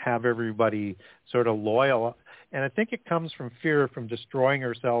and have everybody sort of loyal. And I think it comes from fear from destroying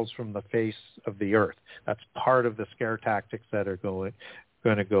ourselves from the face of the earth. That's part of the scare tactics that are going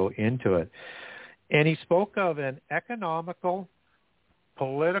to go into it. And he spoke of an economical,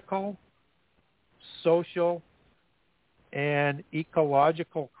 political, social, and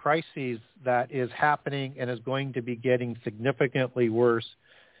ecological crises that is happening and is going to be getting significantly worse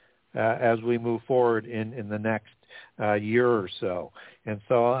as we move forward in the next year or so. And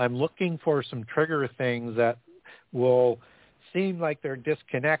so I'm looking for some trigger things that will seem like they're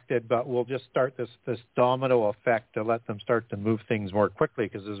disconnected, but will just start this domino effect to let them start to move things more quickly.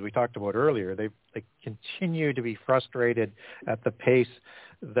 Because as we talked about earlier, they continue to be frustrated at the pace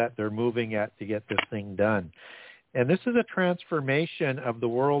that they're moving at to get this thing done. And this is a transformation of the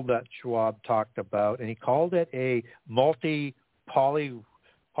world that Schwab talked about, and he called it a multi-poly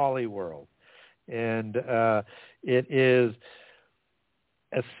world. And it is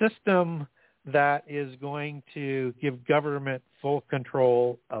a system that is going to give government full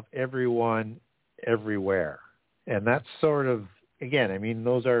control of everyone, everywhere. And that's sort of, again, I mean,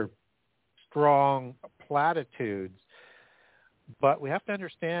 those are strong platitudes, but we have to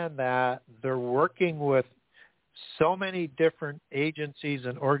understand that they're working with so many different agencies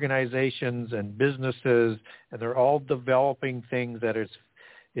and organizations and businesses, and they're all developing things that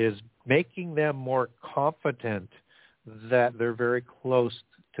is making them more confident that they're very close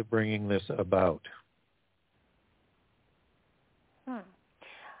to bringing this about.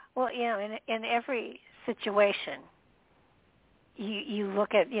 Well, in every situation, you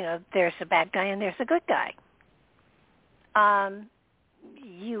look at, there's a bad guy and there's a good guy.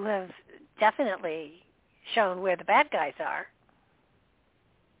 You have definitely shown where the bad guys are.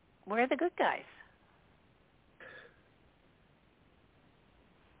 Where are the good guys?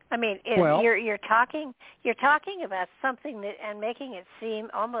 I mean, you're talking about something that, and making it seem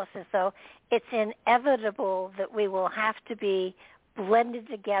almost as though it's inevitable that we will have to be blended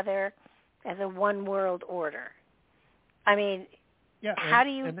together as a one world order. I mean, yeah, how do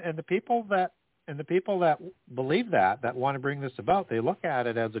you? And the people that believe that want to bring this about, they look at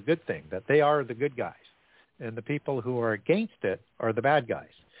it as a good thing, that they are the good guys, and the people who are against it are the bad guys.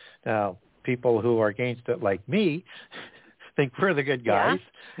 Now, people who are against it, like me, think we're the good guys,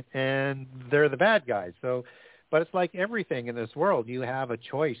 and they're the bad guys. So, but it's like everything in this world. You have a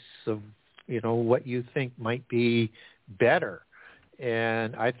choice of, what you think might be better.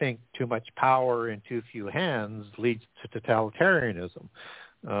 And I think too much power in too few hands leads to totalitarianism.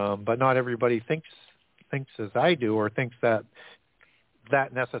 But not everybody thinks as I do, or thinks that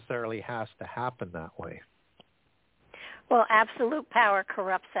necessarily has to happen that way. Well, absolute power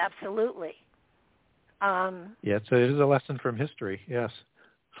corrupts absolutely. Yes, it is a lesson from history, yes.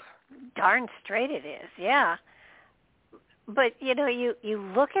 Darn straight it is, yeah. But, you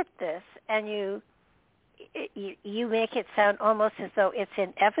look at this and you make it sound almost as though it's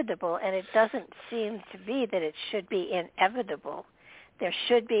inevitable, and it doesn't seem to be that it should be inevitable. There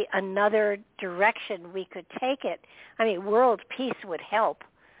should be another direction we could take it. I mean, world peace would help,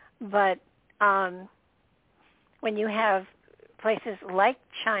 but when you have places like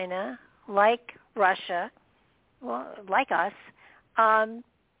China, like Russia, well, like us,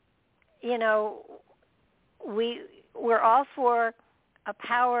 we're all for a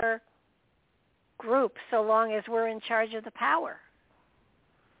power group so long as we're in charge of the power.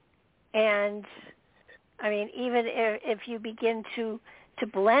 And I mean, even if you begin to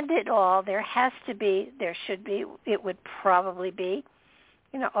blend it all, it would probably be,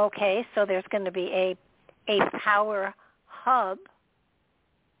 okay, so there's going to be a power hub.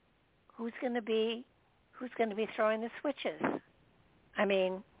 Who's going to be throwing the switches? I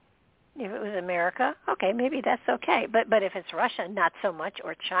mean, if it was America, okay, maybe that's okay. But if it's Russia, not so much,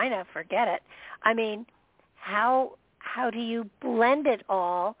 or China, forget it. I mean, how do you blend it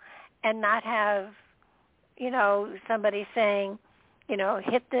all and not have, somebody saying,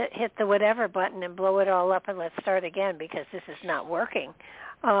 hit the whatever button and blow it all up and let's start again because this is not working.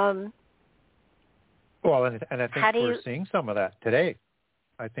 Well, and I think we're seeing some of that today.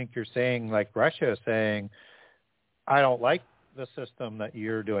 I think you're saying, like Russia is saying, I don't like the system that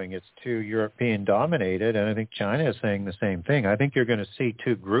you're doing. It's too European dominated. And I think China is saying the same thing. I think you're going to see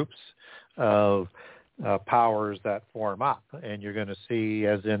two groups of powers that form up. And you're going to see,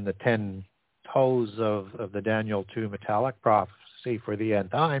 as in the 10 toes of the Daniel 2 metallic prophecy for the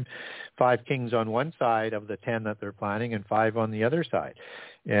end time, 5 kings on one side of the 10 that they're planning and 5 on the other side.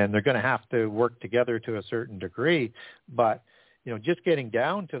 And they're going to have to work together to a certain degree. But just getting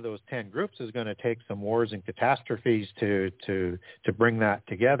down to those 10 groups is going to take some wars and catastrophes to bring that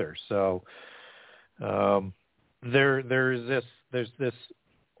together. So there's this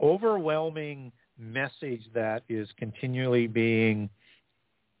overwhelming message that is continually being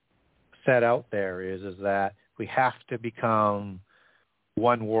set out there is that we have to become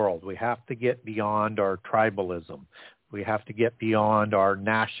one world. We have to get beyond our tribalism. We have to get beyond our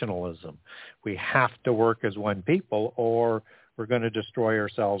nationalism. We have to work as one people, or we're going to destroy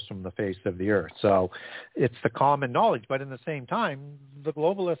ourselves from the face of the earth. So it's the common knowledge. But in the same time, the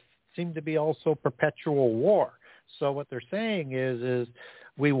globalists seem to be also perpetual war. So what they're saying is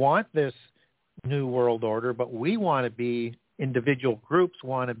we want this new world order, but we want to be, individual groups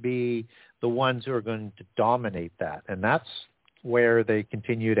want to be the ones who are going to dominate that. And that's where they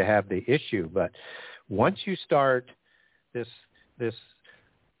continue to have the issue. But once you start this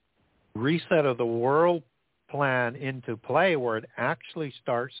reset of the world plan into play, where it actually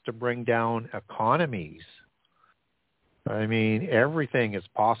starts to bring down economies, I mean, everything is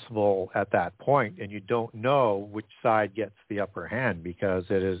possible at that point, and you don't know which side gets the upper hand because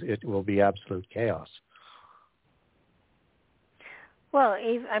it will be absolute chaos. Well,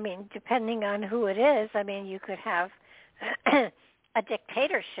 I mean, depending on who it is, I mean, you could have a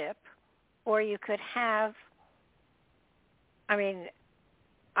dictatorship, or you could have, I mean,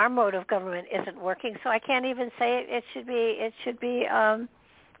 our mode of government isn't working, so I can't even say it should be a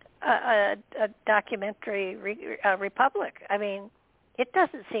documentary republic. I mean, it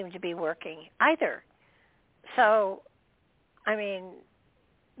doesn't seem to be working either. So, I mean,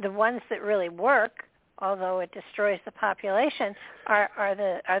 the ones that really work, although it destroys the population, are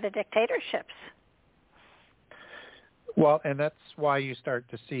the dictatorships. Well, and that's why you start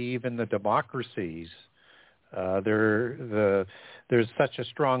to see even the democracies. There's such a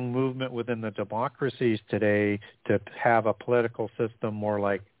strong movement within the democracies today to have a political system more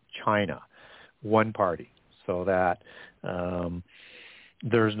like China, one party, so that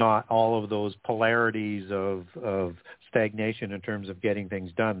there's not all of those polarities of stagnation in terms of getting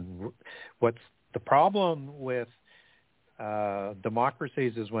things done. What's the problem with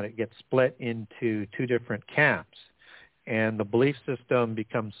democracies is when it gets split into two different camps, and the belief system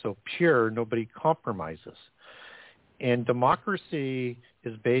becomes so pure, nobody compromises. And democracy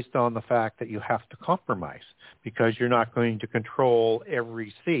is based on the fact that you have to compromise because you're not going to control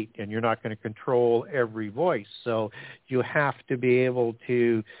every seat and you're not going to control every voice. So you have to be able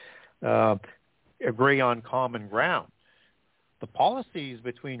to agree on common ground. The policies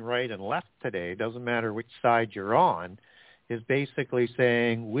between right and left today, doesn't matter which side you're on, is basically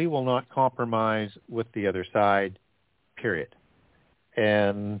saying we will not compromise with the other side, period.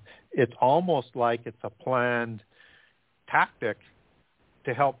 And it's almost like it's a planned tactic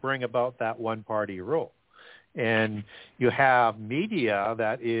to help bring about that one-party rule. And you have media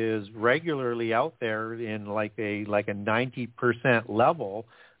that is regularly out there in like a 90% level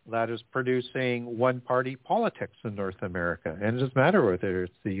that is producing one-party politics in North America, and it doesn't matter whether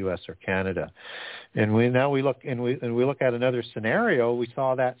it's the U.S. or Canada. And we look at another scenario. We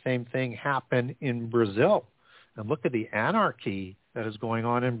saw that same thing happen in Brazil, and look at the anarchy that is going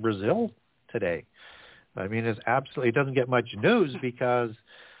on in Brazil today. I mean, it doesn't get much news because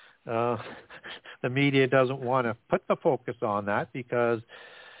the media doesn't want to put the focus on that, because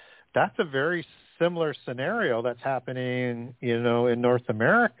that's a very similar scenario that's happening, in North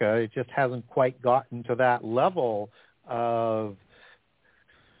America. It just hasn't quite gotten to that level of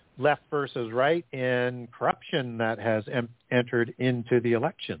left versus right and corruption that has entered into the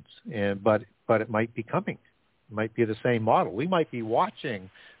elections. But it might be coming. It might be the same model. We might be watching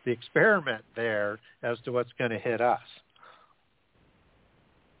the experiment there as to what's going to hit us.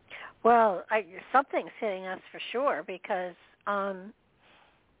 Well, something's hitting us for sure, because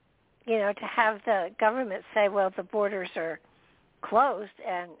to have the government say, well, the borders are closed,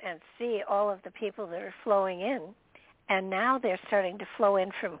 and see all of the people that are flowing in, and now they're starting to flow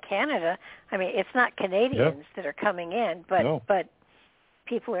in from Canada. I mean, it's not Canadians that are coming in, but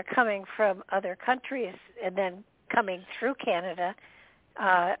people are coming from other countries and then coming through Canada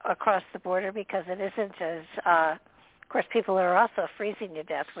across the border, because it isn't as of course, people are also freezing to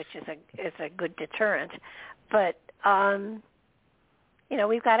death, which is a good deterrent. But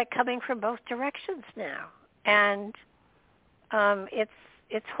we've got it coming from both directions now, and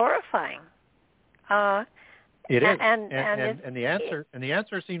it's horrifying. It is, and the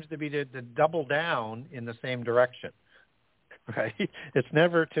answer seems to be to double down in the same direction. Right? It's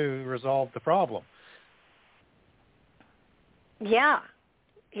never to resolve the problem. Yeah.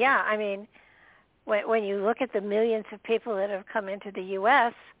 I mean, when you look at the millions of people that have come into the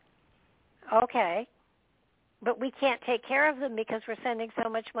U.S., okay, but we can't take care of them because we're sending so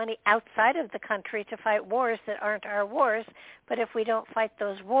much money outside of the country to fight wars that aren't our wars. But if we don't fight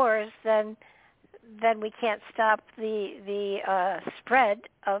those wars, then we can't stop the spread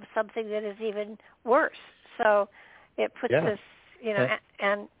of something that is even worse. So it puts us,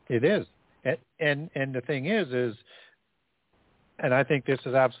 and it is, and the thing is, and I think this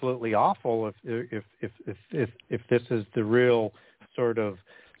is absolutely awful if this is the real sort of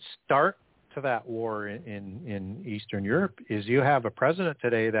start to that war in Eastern Europe, is you have a president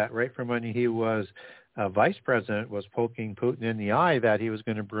today that right from when he was vice president was poking Putin in the eye that he was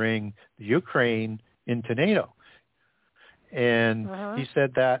going to bring Ukraine into NATO. And he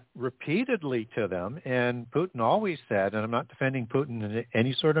said that repeatedly to them, and Putin always said, and I'm not defending Putin in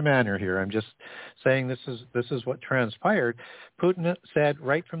any sort of manner here, I'm just saying this is what transpired. Putin said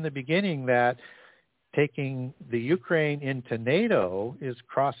right from the beginning that taking the Ukraine into NATO is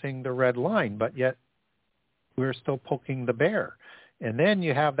crossing the red line, but yet we're still poking the bear. And then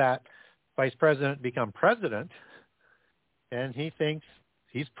you have that vice president become president, and he thinks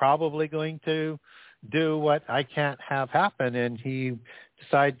he's probably going to do what I can't have happen, and he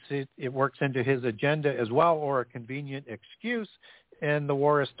decides it works into his agenda as well, or a convenient excuse, and the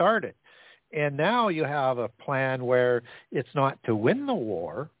war has started. And now you have a plan where it's not to win the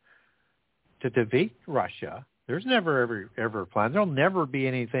war, to defeat Russia. There's never ever a plan. There'll never be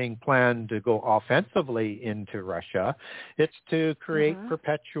anything planned to go offensively into Russia. It's to create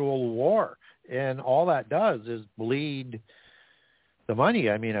perpetual war, and all that does is bleed the money.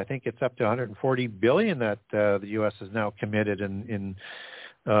 I mean, I think it's up to $140 billion that the U.S. has now committed in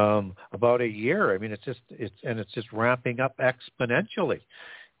about a year. I mean, it's just ramping up exponentially,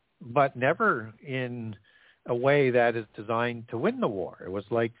 but never in a way that is designed to win the war.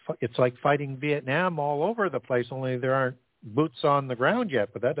 It's like fighting Vietnam all over the place. Only there aren't boots on the ground yet,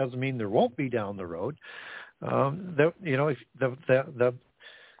 but that doesn't mean there won't be down the road. The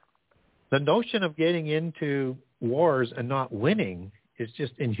notion of getting into wars and not winning is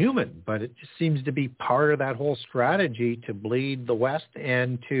just inhuman, but it just seems to be part of that whole strategy to bleed the West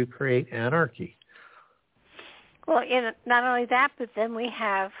and to create anarchy. Well, not only that, but then we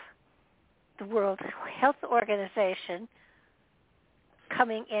have the World Health Organization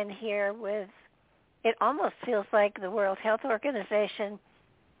coming in here with, it almost feels like the World Health Organization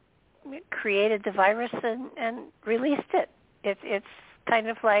created the virus and released it. It's kind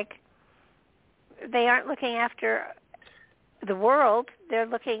of like they aren't looking after the world, they're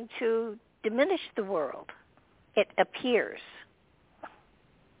looking to diminish the world, it appears.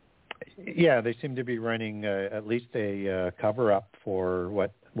 Yeah, they seem to be running at least a cover-up for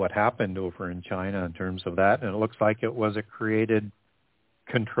what happened over in China in terms of that, and it looks like it was a created,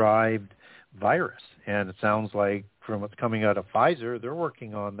 contrived virus. And it sounds like from what's coming out of Pfizer, they're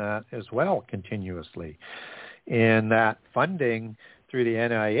working on that as well continuously. And that funding through the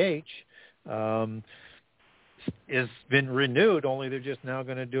NIH has been renewed, only they're just now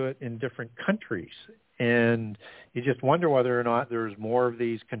going to do it in different countries. And you just wonder whether or not there's more of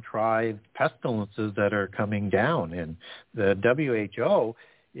these contrived pestilences that are coming down. And the WHO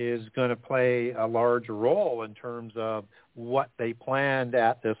is going to play a large role in terms of what they planned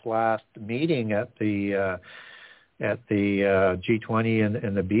at this last meeting at the G20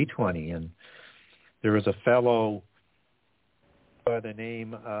 and the B20. And there was a fellow by the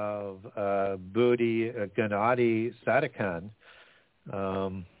name of Budi Gunadi Sadikan.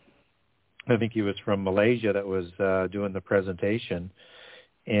 I think he was from Malaysia that was doing the presentation.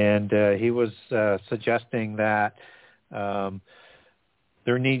 And he was suggesting that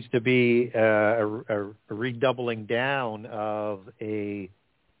there needs to be a redoubling down of a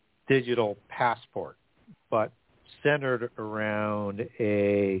digital passport, but centered around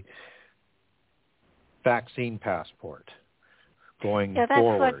a vaccine passport going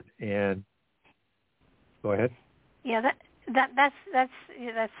forward. And go ahead. Yeah, that's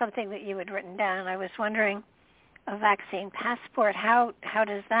something that you had written down. I was wondering, a vaccine passport, how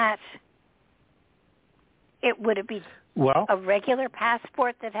does that? Would it be a regular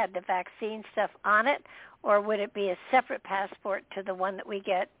passport that had the vaccine stuff on it, or would it be a separate passport to the one that we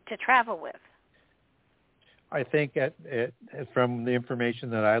get to travel with? I think from the information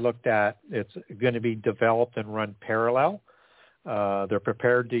that I looked at, it's going to be developed and run parallel. They're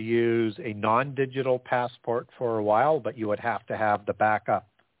prepared to use a non-digital passport for a while, but you would have to have the backup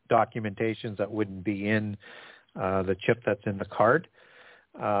documentations that wouldn't be in the chip that's in the card.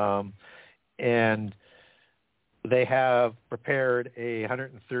 And they have prepared a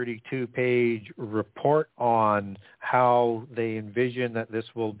 132-page report on how they envision that this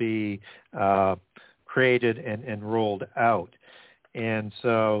will be created and rolled out. And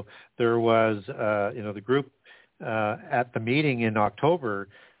so there was, the group at the meeting in October,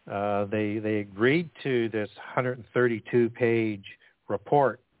 they agreed to this 132-page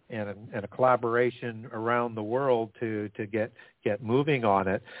report and a collaboration around the world to get moving on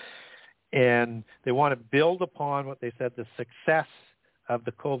it. And they want to build upon what they said, the success of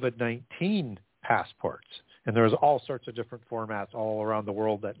the COVID-19 passports. And there was all sorts of different formats all around the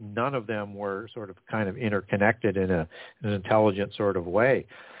world that none of them were sort of kind of interconnected in an intelligent sort of way.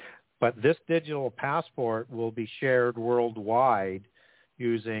 But this digital passport will be shared worldwide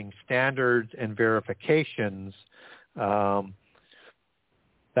using standards and verifications that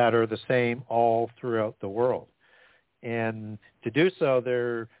are the same all throughout the world. And to do so,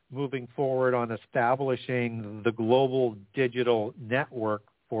 they're moving forward on establishing the global digital network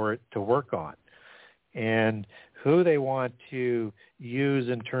for it to work on. And who they want to use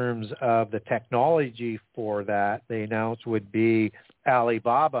in terms of the technology for that, they announced would be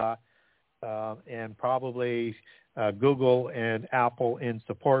Alibaba and probably Google and Apple in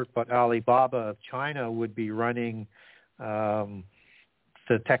support, but Alibaba of China would be running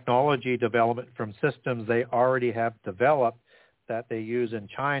the technology development from systems they already have developed that they use in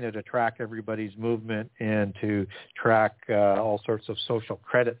China to track everybody's movement and to track all sorts of social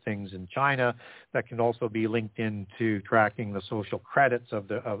credit things in China that can also be linked into tracking the social credits of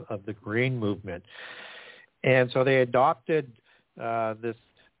the green movement. And so they adopted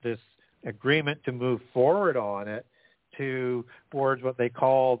this agreement to move forward on it towards what they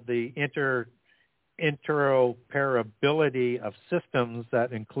called the interoperability of systems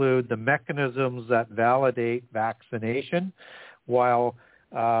that include the mechanisms that validate vaccination while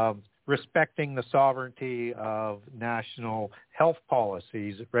respecting the sovereignty of national health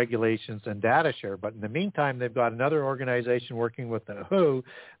policies, regulations, and data share. But in the meantime, they've got another organization working with the WHO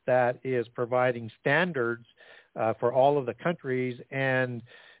that is providing standards for all of the countries, and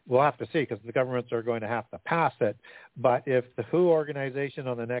we'll have to see because the governments are going to have to pass it. But if the WHO organization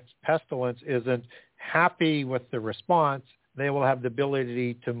on the next pestilence isn't happy with the response, they will have the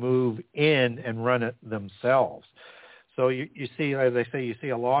ability to move in and run it themselves. So you see, as I say, you see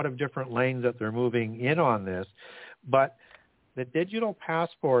a lot of different lanes that they're moving in on this. But the digital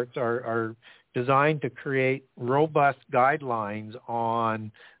passports are designed to create robust guidelines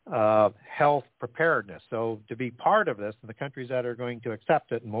on health preparedness. So to be part of this, and the countries that are going to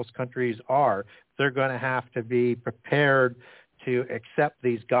accept it, and most countries are, they're going to have to be prepared to accept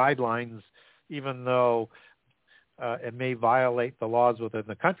these guidelines, even though it may violate the laws within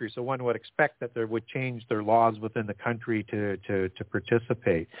the country. So one would expect that they would change their laws within the country to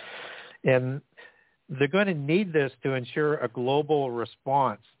participate. And they're going to need this to ensure a global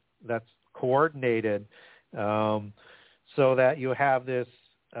response that's coordinated, so that you have this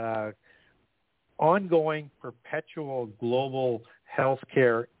ongoing, perpetual global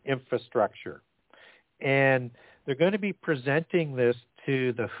healthcare infrastructure. And they're going to be presenting this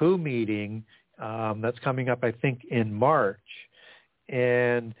to the WHO meeting that's coming up, I think, in March.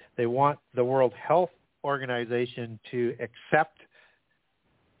 And they want the World Health Organization to accept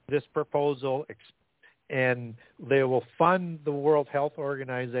this proposal, and they will fund the World Health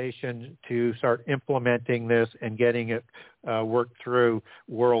Organization to start implementing this and getting it worked through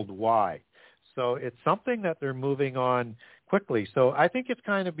worldwide. So it's something that they're moving on quickly. So I think it's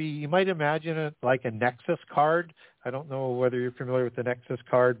kind of you might imagine it like a Nexus card. I don't know whether you're familiar with the Nexus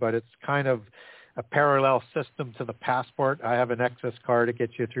card, but it's kind of a parallel system to the passport. I have a Nexus card. It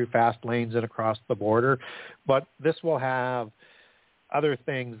gets you through fast lanes and across the border. But this will have other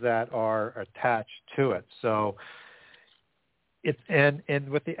things that are attached to it. So it's and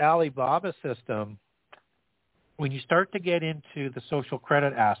with the Alibaba system, when you start to get into the social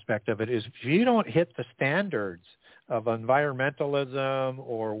credit aspect of it, is if you don't hit the standards of environmentalism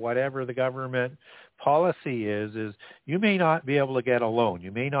or whatever the government policy is you may not be able to get a loan.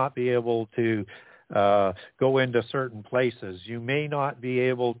 You may not be able to go into certain places. You may not be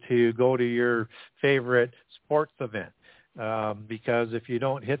able to go to your favorite sports event. Because if you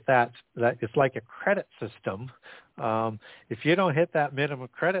don't hit that it's like a credit system. If you don't hit that minimum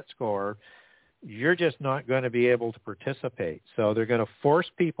credit score, you're just not going to be able to participate. So they're going to force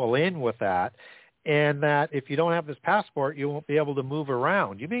people in with that, and that if you don't have this passport, you won't be able to move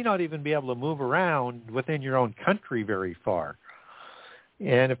around. You may not even be able to move around within your own country very far.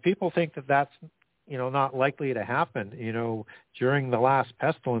 And if people think that that's not likely to happen, during the last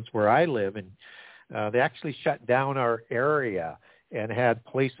pestilence where I live, and they actually shut down our area and had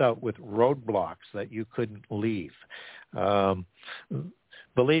police out with roadblocks that you couldn't leave.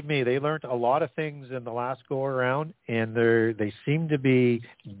 Believe me, they learned a lot of things in the last go around, and they seem to be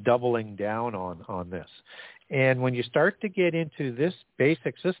doubling down on this. And when you start to get into this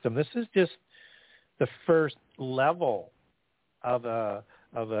basic system, this is just the first level of a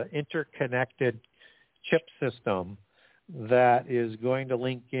interconnected chip system that is going to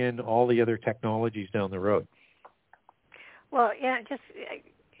link in all the other technologies down the road. Well,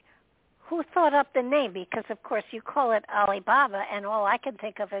 who thought up the name? Because, of course, you call it Alibaba, and all I can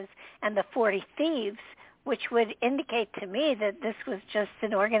think of is and the 40 Thieves, which would indicate to me that this was just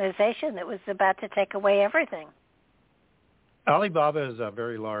an organization that was about to take away everything. Alibaba is a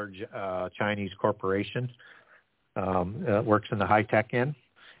very large Chinese corporation. It works in the high-tech end,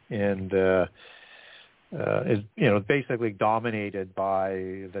 and is basically dominated by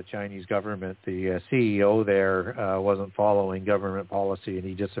the Chinese government. The CEO there wasn't following government policy, and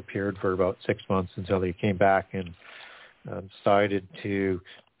he disappeared for about 6 months until he came back and decided to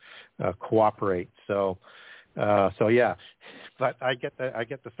cooperate. So yeah. But I get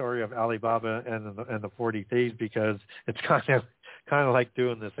the story of Alibaba and the 40 Thieves, because it's kind of like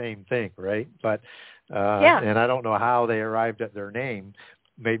doing the same thing, right? But and I don't know how they arrived at their name.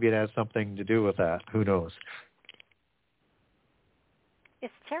 Maybe it has something to do with that. Who knows?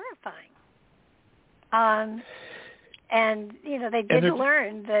 It's terrifying. And they did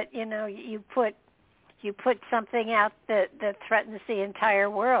learn that you put something out that threatens the entire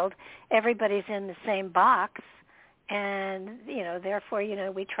world. Everybody's in the same box, and therefore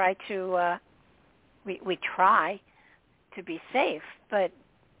we try to be safe, but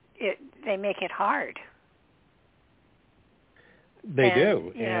they make it hard. They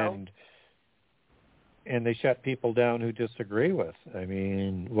do, and they shut people down who disagree with. I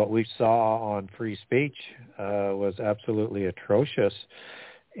mean, what we saw on free speech was absolutely atrocious,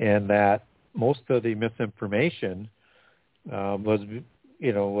 and that most of the misinformation was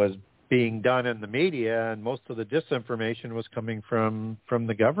being done in the media, and most of the disinformation was coming from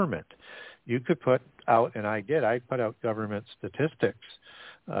the government. You could put out, and I put out government statistics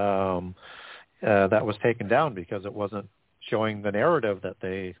that was taken down because it wasn't showing the narrative that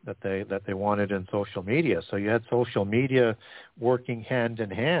they wanted in social media. So you had social media working hand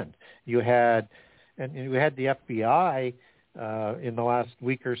in hand. You had and we had the FBI in the last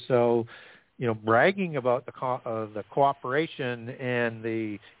week or so, bragging about the cooperation and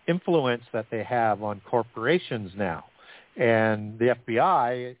the influence that they have on corporations now. And the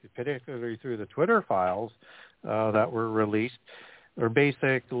FBI, particularly through the Twitter files that were released, are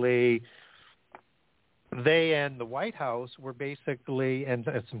basically, they and the White House were basically, and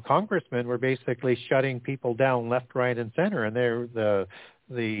some congressmen were basically shutting people down left, right, and center. And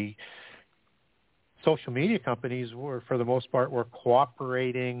the social media companies were, for the most part, were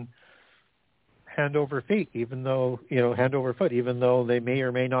cooperating hand over feet, even though, hand over foot, even though they may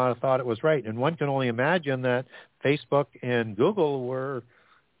or may not have thought it was right. And one can only imagine that Facebook and Google were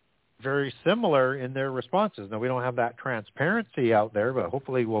very similar in their responses. Now, we don't have that transparency out there, but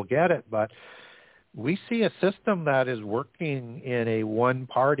hopefully we'll get it. But we see a system that is working in a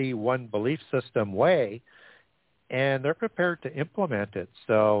one-party, one-belief system way, and they're prepared to implement it.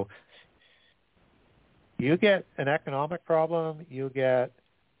 So you get an economic problem, you get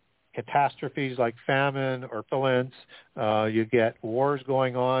catastrophes like famine or pestilence, you get wars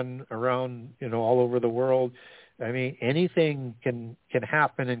going on around, all over the world. I mean, anything can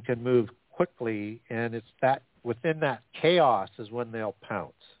happen and can move quickly, and it's that within that chaos is when they'll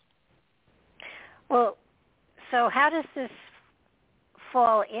pounce. Well, so how does this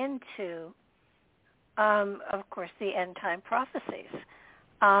fall into, of course, the end time prophecies?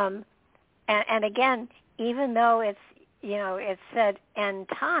 And again, even though it's said end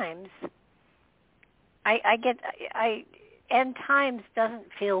times, end times doesn't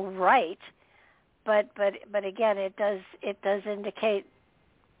feel right, but again, it does indicate,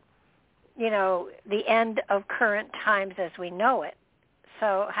 the end of current times as we know it.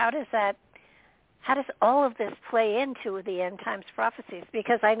 So how does all of this play into the end times prophecies?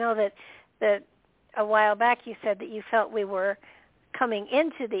 Because I know that a while back you said that you felt we were coming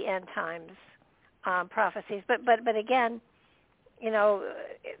into the end times prophecies, but again,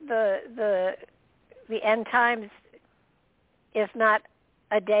 the end times is not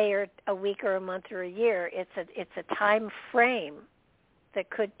a day or a week or a month or a year. It's a time frame that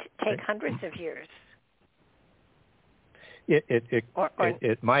could take hundreds of years.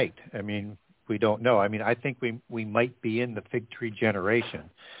 It might. I mean, we don't know. I mean, I think we might be in the fig tree generation,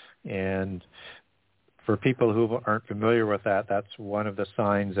 and for people who aren't familiar with that, that's one of the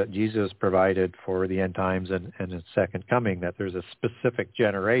signs that Jesus provided for the end times and his second coming, that there's a specific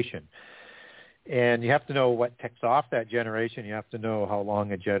generation. And you have to know what ticks off that generation. You have to know how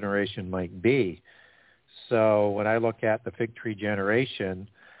long a generation might be. So when I look at the fig tree generation,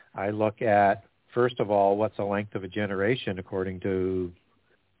 I look at, first of all, what's the length of a generation according to,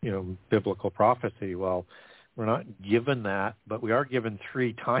 biblical prophecy. Well, we're not given that, but we are given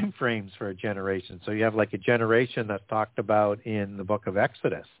 3 time frames for a generation. So you have like a generation that's talked about in the book of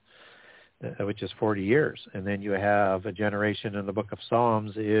Exodus, which is 40 years. And then you have a generation in the book of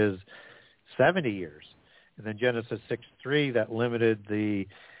Psalms is 70 years. And then Genesis 6:3 that limited the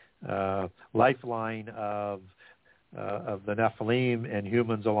lifeline of the Nephilim and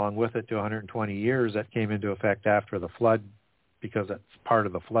humans along with it to 120 years. That came into effect after the flood, because that's part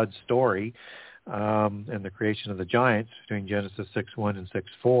of the flood story. And the creation of the giants between Genesis 6:1 and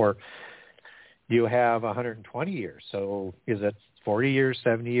 6:4, you have 120 years. So is it 40 years,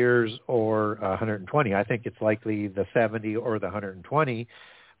 70 years, or 120? I think it's likely the 70 or the 120.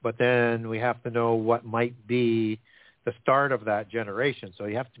 But then we have to know what might be the start of that generation. So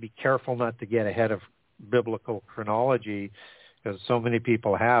you have to be careful not to get ahead of biblical chronology, because so many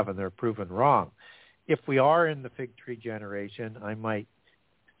people have, and they're proven wrong. If we are in the fig tree generation, I might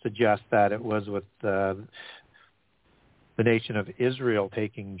suggest that it was with the nation of Israel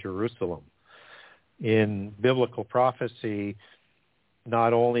taking Jerusalem. In biblical prophecy,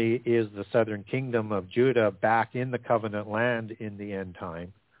 not only is the southern kingdom of Judah back in the covenant land in the end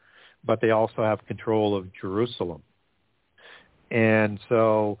time, but they also have control of Jerusalem. And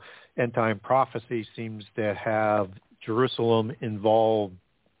so end time prophecy seems to have Jerusalem involved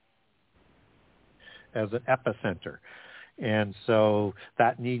as an epicenter. And so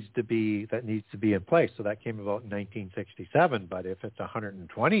that needs to be in place. So that came about in 1967. But if it's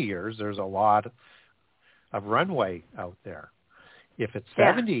 120 years, there's a lot of runway out there. If it's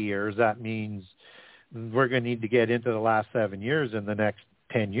 70 years, that means we're going to need to get into the last 7 years in the next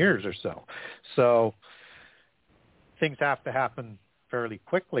 10 years or so. So things have to happen fairly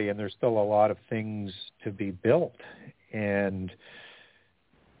quickly, and there's still a lot of things to be built. And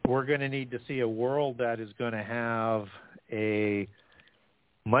we're going to need to see a world that is going to have a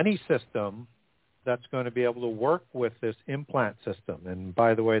money system that's going to be able to work with this implant system. And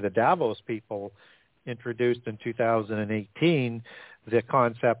by the way, the Davos people introduced in 2018 the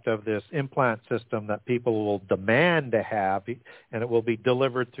concept of this implant system that people will demand to have, and it will be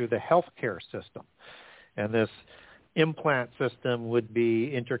delivered through the healthcare system. And this implant system would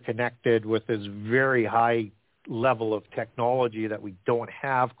be interconnected with this very high level of technology that we don't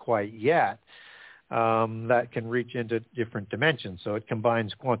have quite yet, that can reach into different dimensions. So it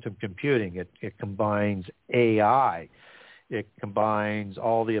combines quantum computing. It combines AI. It combines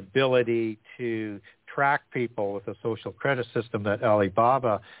all the ability to track people with a social credit system that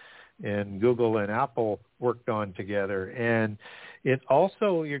Alibaba and Google and Apple worked on together. And it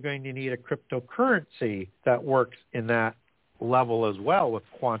also, you're going to need a cryptocurrency that works in that level as well with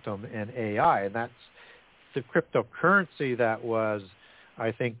quantum and AI. And that's the cryptocurrency that was,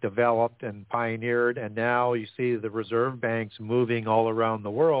 I think, developed and pioneered. And now you see the reserve banks moving all around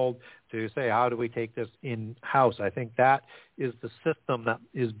the world to say, how do we take this in-house? I think that is the system that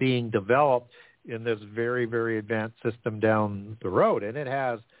is being developed in this very, very advanced system down the road. And it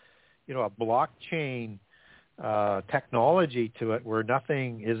has, a blockchain technology to it where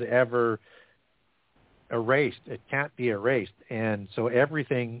nothing is ever erased. It can't be erased. And so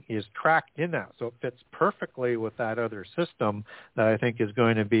everything is tracked in that. So it fits perfectly with that other system that I think is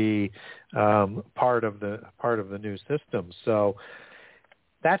going to be part of the new system. So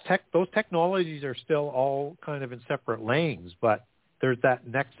those technologies are still all kind of in separate lanes, but there's that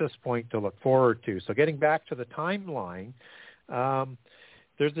nexus point to look forward to. So getting back to the timeline,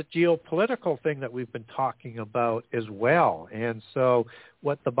 there's a geopolitical thing that we've been talking about as well. And so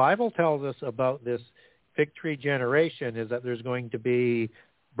what the Bible tells us about this fig tree generation is that there's going to be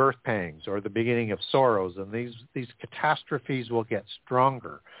birth pangs or the beginning of sorrows, and these catastrophes will get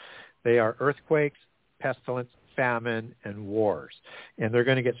stronger. They are earthquakes, pestilence, famine, and wars. And they're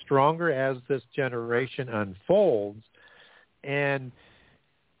going to get stronger as this generation unfolds. And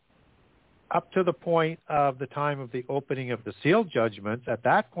up to the point of the time of the opening of the seal judgments, at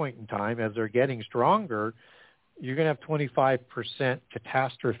that point in time, as they're getting stronger, you're going to have 25%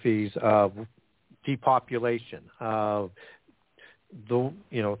 catastrophes of depopulation, of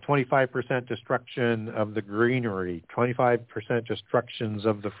 25% destruction of the greenery, 25% destructions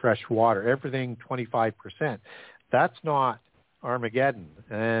of the fresh water, everything 25%. That's not Armageddon.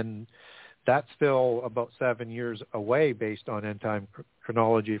 And that's still about 7 years away based on end time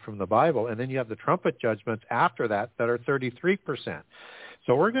chronology from the Bible. And then you have the trumpet judgments after that are 33%.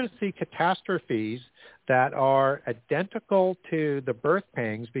 So we're going to see catastrophes that are identical to the birth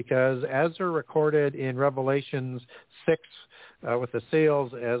pangs because as they're recorded in Revelations 6 with the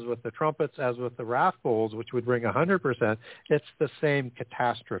seals, as with the trumpets, as with the wrath bowls, which would bring 100%, it's the same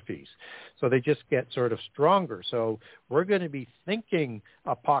catastrophes. So they just get sort of stronger. So we're going to be thinking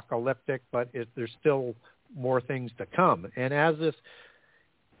apocalyptic, but there's still more things to come. And as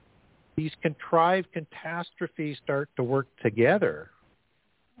these contrived catastrophes start to work together,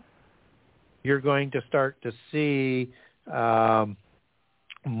 you're going to start to see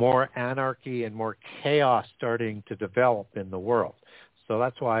more anarchy and more chaos starting to develop in the world. So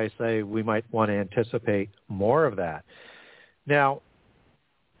that's why I say we might want to anticipate more of that. Now,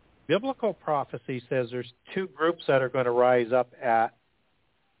 biblical prophecy says there's two groups that are going to rise up at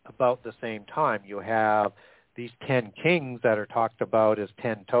about the same time. You have these 10 kings that are talked about as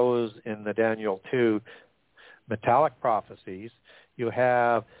 10 toes in the Daniel 2 metallic prophecies. You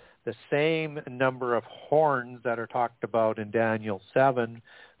have the same number of horns that are talked about in Daniel 7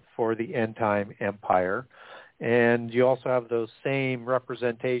 for the end-time empire. And you also have those same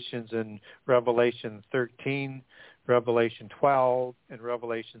representations in Revelation 13, Revelation 12, and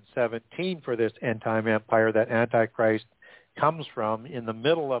Revelation 17 for this end-time empire that Antichrist comes from in the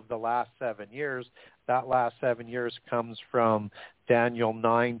middle of the last 7 years. That last 7 years comes from Daniel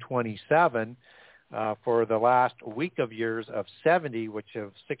 9:27, for the last week of years of 70, which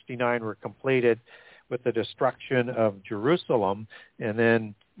of 69 were completed with the destruction of Jerusalem. And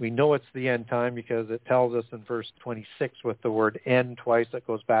then we know it's the end time because it tells us in verse 26 with the word end twice. That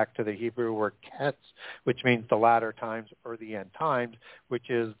goes back to the Hebrew word ketz, which means the latter times or the end times, which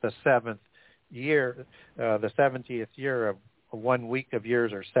is the 7th year, the 70th year of 1 week of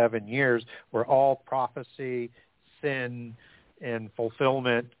years or 7 years, where all prophecy, sin, and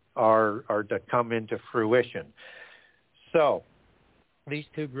fulfillment are to come into fruition. So these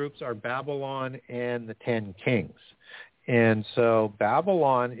two groups are Babylon and the 10 kings. And so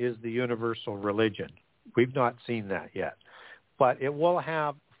Babylon is the universal religion. We've not seen that yet. But it will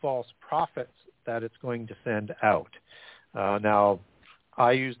have false prophets that it's going to send out. Now,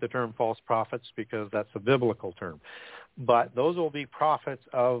 I use the term false prophets because that's a biblical term. But those will be prophets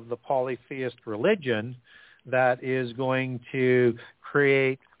of the polytheist religion that is going to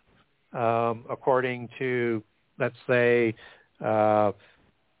create according to, let's say,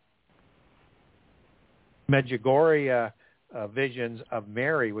 Medjugorje visions of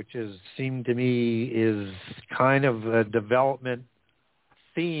Mary, which seemed to me is kind of a development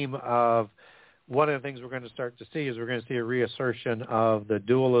theme of one of the things we're going to start to see is we're going to see a reassertion of the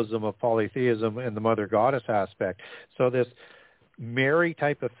dualism of polytheism and the mother goddess aspect. So this Mary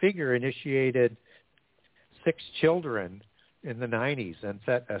type of figure initiated 6 children in the 90s and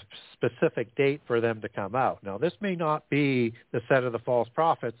set a specific date for them to come out. Now, this may not be the set of the false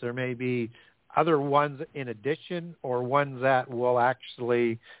prophets. There may be other ones in addition or ones that will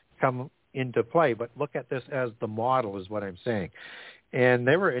actually come into play. But look at this as the model is what I'm saying. And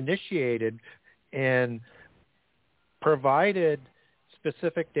they were initiated and provided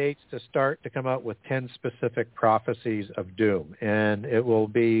specific dates to start to come out with 10 specific prophecies of doom. And it will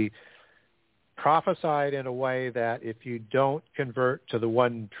be prophesied in a way that if you don't convert to the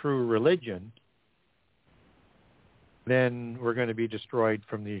one true religion, then we're going to be destroyed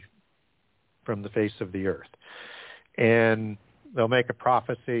from the face of the earth. And they'll make a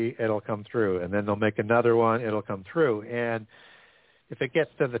prophecy, it'll come through. And then they'll make another one, it'll come through. And if it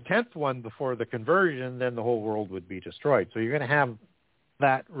gets to the 10th one before the conversion, then the whole world would be destroyed. So you're going to have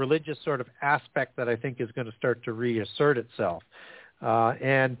that religious sort of aspect that I think is going to start to reassert itself.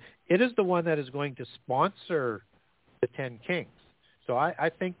 And it is the one that is going to sponsor the 10 kings. So I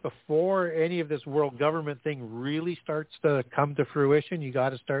think before any of this world government thing really starts to come to fruition, you got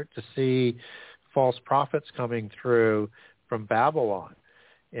to start to see false prophets coming through from Babylon.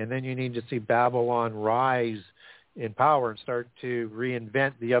 And then you need to see Babylon rise in power and start to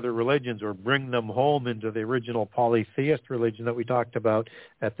reinvent the other religions or bring them home into the original polytheist religion that we talked about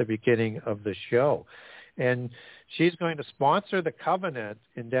at the beginning of the show. And she's going to sponsor the covenant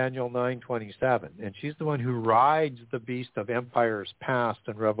in Daniel 9:27. And she's the one who rides the beast of empires past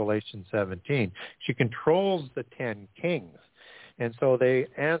in Revelation 17. She controls the 10 kings. And so they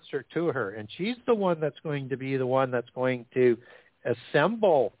answer to her. And she's the one that's going to be the one that's going to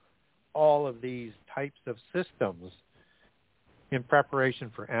assemble all of these types of systems in preparation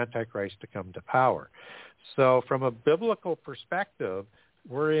for Antichrist to come to power. So from a biblical perspective,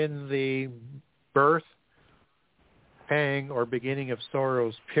 we're in the birth, pang, or beginning of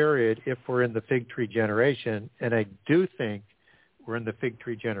sorrows period if we're in the fig tree generation, and I do think we're in the fig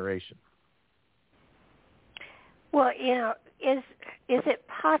tree generation. Well, is it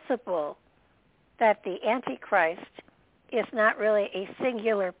possible that the Antichrist is not really a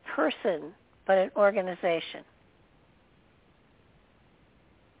singular person, but an organization?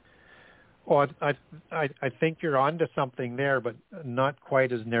 Well, I think you're onto something there, but not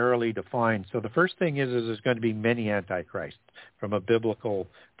quite as narrowly defined. So the first thing is there's going to be many antichrists from a biblical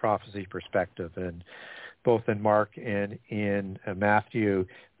prophecy perspective, and both in Mark and in Matthew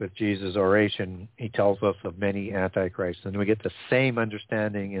with Jesus' oration, he tells us of many antichrists. And we get the same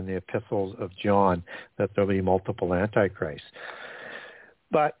understanding in the epistles of John that there'll be multiple antichrists.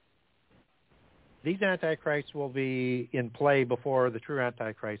 But these antichrists will be in play before the true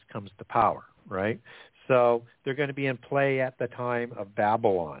antichrist comes to power, right? So they're going to be in play at the time of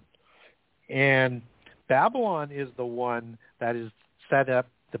Babylon. And Babylon is the one that is set up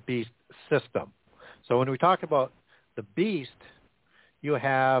the beast system. So when we talk about the beast, you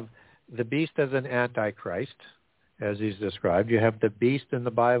have the beast as an antichrist, as he's described. You have the beast in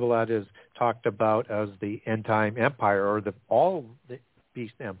the Bible that is talked about as the end-time empire, or all the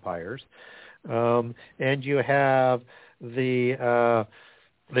beast empires. And you have the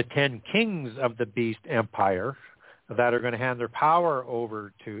 10 kings of the beast empire that are going to hand their power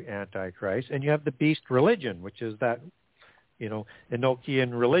over to Antichrist. And you have the beast religion, which is that,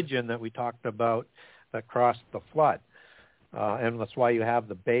 Enochian religion that we talked about that crossed the flood. And that's why you have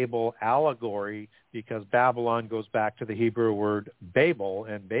the Babel allegory, because Babylon goes back to the Hebrew word Babel,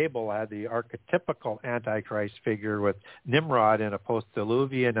 and Babel had the archetypical Antichrist figure with Nimrod in a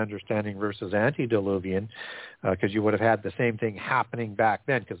post-Diluvian understanding versus antediluvian, because you would have had the same thing happening back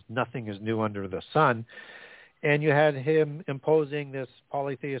then, because nothing is new under the sun. And you had him imposing this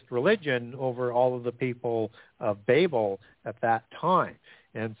polytheist religion over all of the people of Babel at that time.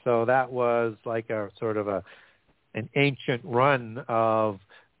 And so that was like a sort of an ancient run of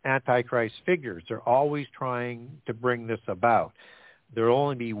Antichrist figures. They're always trying to bring this about. There will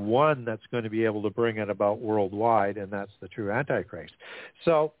only be one that's going to be able to bring it about worldwide, and that's the true Antichrist.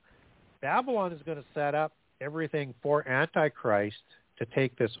 So Babylon is going to set up everything for Antichrist to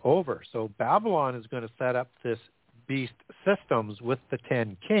take this over. So Babylon is going to set up this beast systems with the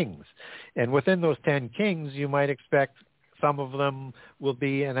 10 kings. And within those 10 kings, you might expect some of them will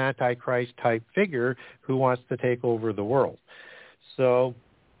be an Antichrist type figure who wants to take over the world. So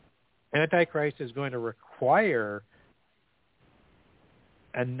Antichrist is going to require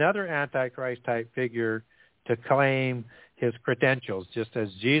another Antichrist-type figure to claim his credentials, just as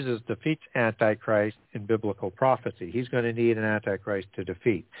Jesus defeats Antichrist in biblical prophecy. He's going to need an Antichrist to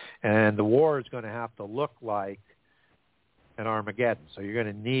defeat. And the war is going to have to look like an Armageddon. So you're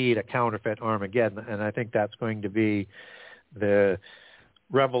going to need a counterfeit Armageddon. And I think that's going to be the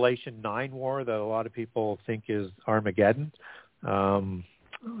Revelation 9 war that a lot of people think is Armageddon.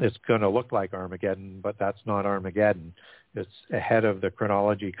 It's going to look like Armageddon, but that's not Armageddon. It's ahead of the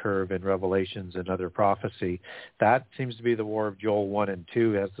chronology curve in Revelations and other prophecy. That seems to be the war of Joel 1 and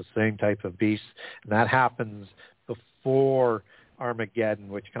 2, has the same type of beast. And that happens before Armageddon,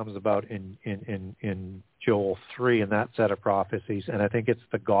 which comes about in Joel 3 and that set of prophecies. And I think it's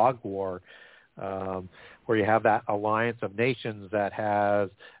the Gog war, where you have that alliance of nations that has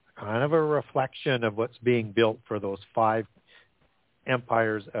kind of a reflection of what's being built for those 5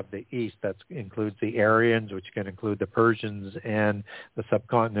 empires of the East. That includes the Aryans, which can include the Persians and the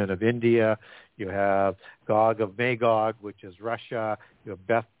subcontinent of India. You have Gog of Magog, which is Russia. You have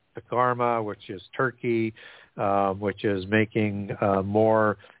Beth Togarmah, which is Turkey, which is making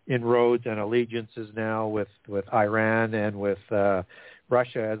more inroads and allegiances now with Iran and with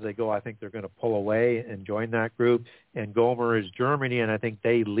Russia as they go. I think they're going to pull away and join that group. And Gomer is Germany, and I think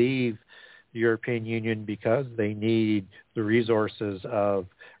they leave the European Union because they need the resources of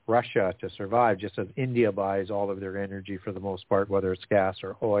Russia to survive, just as India buys all of their energy for the most part, whether it's gas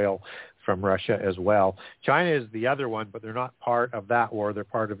or oil from Russia as well. China is the other one, but they're not part of that war. They're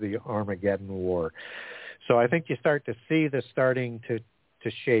part of the Armageddon war. So I think you start to see this starting to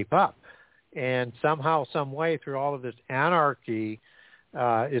shape up. And somehow, some way, through all of this anarchy,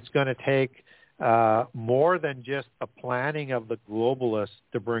 it's going to take more than just a planning of the globalists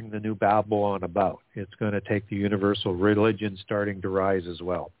to bring the new Babylon about. It's going to take the universal religion starting to rise as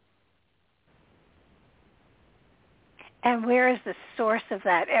well. And where is the source of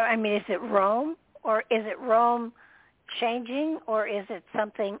that? I mean, is it Rome, or is it Rome changing, or is it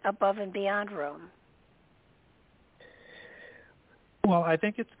something above and beyond Rome? Well, I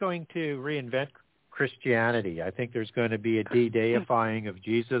think it's going to reinvent Christianity. I think there's going to be a de-deifying of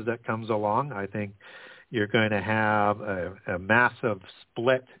Jesus that comes along. I think you're going to have a massive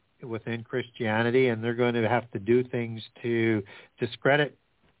split within Christianity, and they're going to have to do things to discredit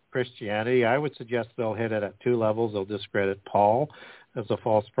Christianity. I would suggest they'll hit it at 2 levels. They'll discredit Paul as a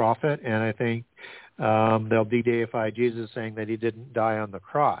false prophet, and I think they'll de-deify Jesus, saying that he didn't die on the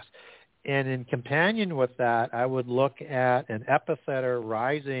cross. And in companion with that, I would look at an epicenter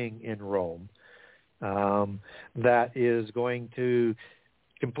rising in Rome that is going to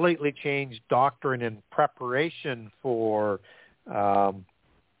completely change doctrine in preparation for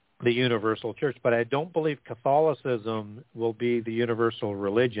the universal church. But I don't believe Catholicism will be the universal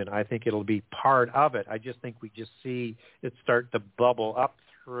religion. I think it'll be part of it. I just think we just see it start to bubble up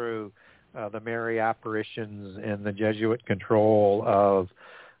through the Mary apparitions and the Jesuit control of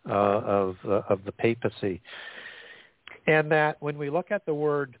the papacy. And that when we look at the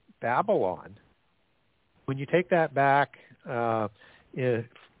word Babylon, when you take that back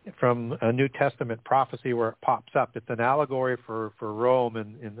from a New Testament prophecy where it pops up, it's an allegory for Rome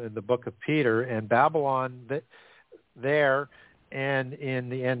in the book of Peter, and Babylon there, and in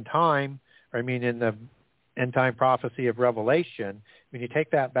the end time, in the end time prophecy of Revelation, when you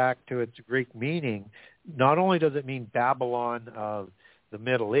take that back to its Greek meaning, not only does it mean Babylon of the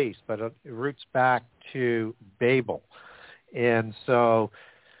Middle East, but it roots back to Babel. And so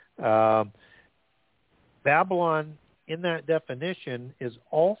Babylon, in that definition, is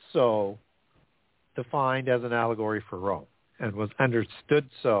also defined as an allegory for Rome and was understood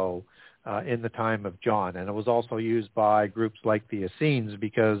so in the time of John. And it was also used by groups like the Essenes,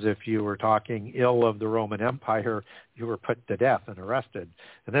 because if you were talking ill of the Roman Empire, you were put to death and arrested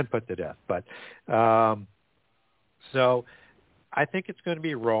and then put to death. But so I think it's going to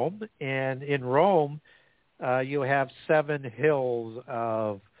be Rome. And in Rome, you have 7 hills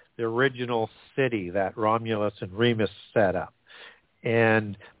of the original city that Romulus and Remus set up.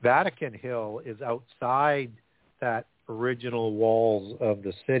 And Vatican Hill is outside that original walls of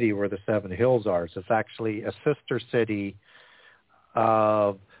the city where the 7 hills are. So it's actually a sister city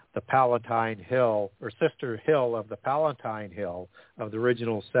of the Palatine Hill, or sister hill of the Palatine Hill of the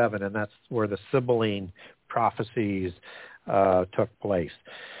original 7, and that's where the Sibylline prophecies took place.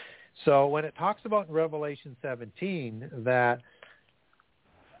 So when it talks about in Revelation 17 that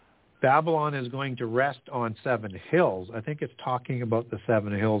Babylon is going to rest on 7 hills, I think it's talking about the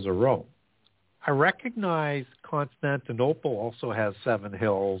 7 hills of Rome. I recognize Constantinople also has 7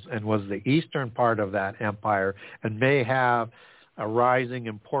 hills and was the eastern part of that empire and may have a rising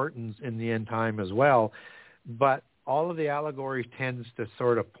importance in the end time as well. But all of the allegory tends to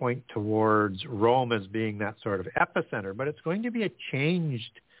sort of point towards Rome as being that sort of epicenter, but it's going to be a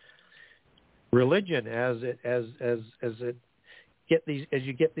changed religion as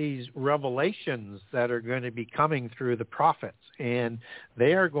you get these revelations that are going to be coming through the prophets, and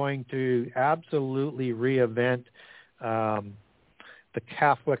they are going to absolutely reinvent the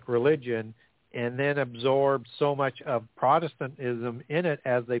Catholic religion and then absorb so much of Protestantism in it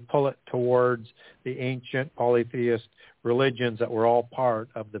as they pull it towards the ancient polytheist religions that were all part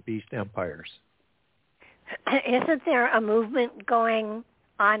of the beast empires. Isn't there a movement going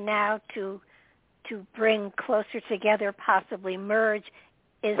on now to bring closer together, possibly merge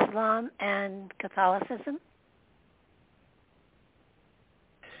Islam and Catholicism?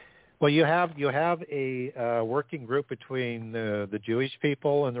 Well, you have a working group between the Jewish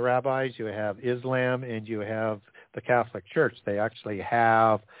people and the rabbis. You have Islam, and you have the Catholic Church. They actually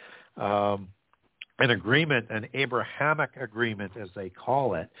have an agreement, an Abrahamic agreement, as they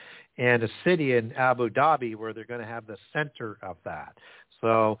call it, and a city in Abu Dhabi where they're going to have the center of that.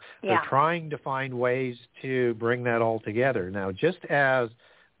 So they're trying to find ways to bring that all together. Now, just as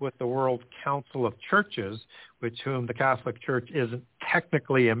with the World Council of Churches, which whom the Catholic Church isn't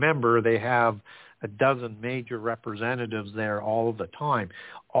technically a member, they have a dozen major representatives there all of the time.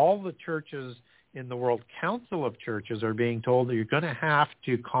 All the churches in the World Council of Churches are being told that you're going to have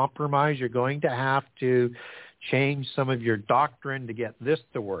to compromise, you're going to have to change some of your doctrine to get this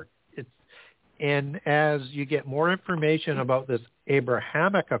to work. And as you get more information about this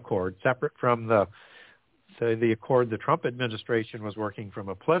Abrahamic Accord, separate from the accord the Trump administration was working from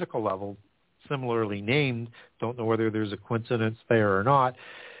a political level, similarly named, don't know whether there's a coincidence there or not,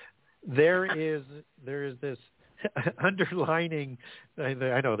 there is this underlining, I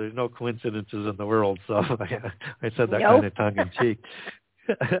know there's no coincidences in the world, so I said that kind of tongue-in-cheek.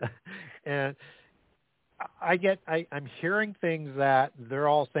 And I'm hearing things that they're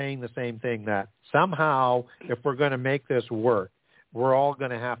all saying the same thing, that somehow if we're going to make this work, we're all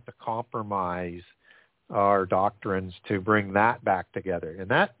going to have to compromise our doctrines to bring that back together. And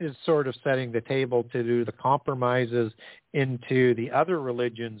that is sort of setting the table to do the compromises into the other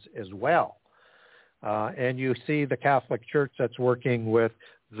religions as well. And you see the Catholic Church that's working with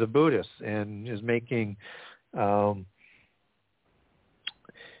the Buddhists and is making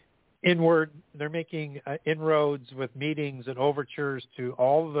they're making inroads with meetings and overtures to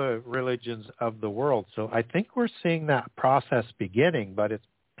all the religions of the world. So I think we're seeing that process beginning, but it's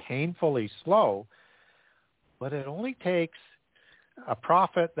painfully slow. But it only takes a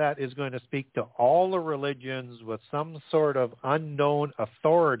prophet that is going to speak to all the religions with some sort of unknown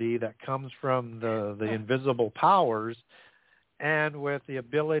authority that comes from the invisible powers, and with the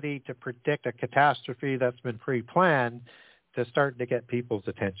ability to predict a catastrophe that's been pre-planned to start to get people's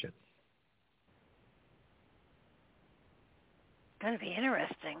attention. Going to be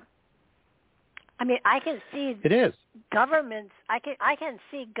interesting. I mean, I can see it is governments. I can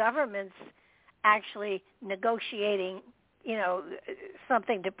see governments actually negotiating,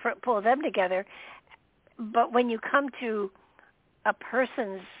 something to pull them together. But when you come to a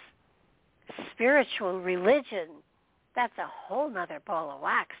person's spiritual religion, that's a whole nother ball of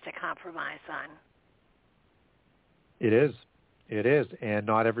wax to compromise on. It is, and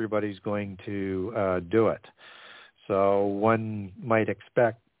not everybody's going to do it. So one might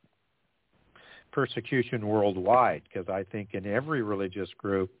expect persecution worldwide, because I think in every religious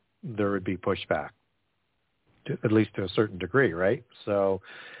group there would be pushback, at least to a certain degree, right? So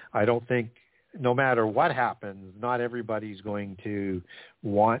I don't think, no matter what happens, not everybody's going to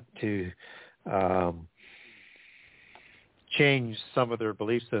want to change some of their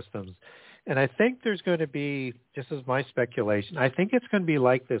belief systems. And I think there's going to be, just as my speculation, I think it's going to be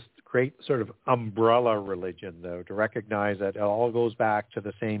like this great sort of umbrella religion, though, to recognize that it all goes back to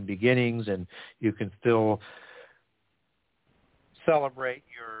the same beginnings, and you can still celebrate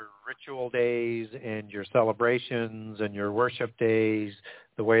your ritual days and your celebrations and your worship days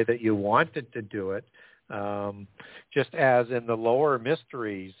the way that you wanted to do it. Just as in the lower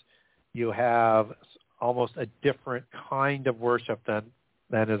mysteries, you have almost a different kind of worship than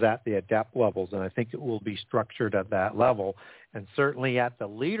is at the adept levels, and I think it will be structured at that level. And certainly at the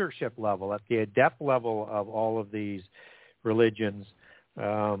leadership level, at the adept level of all of these religions,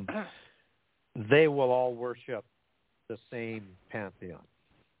 they will all worship the same pantheon.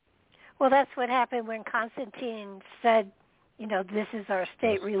 Well, that's what happened when Constantine said, this is our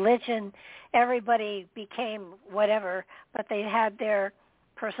state religion. Everybody became whatever, but they had their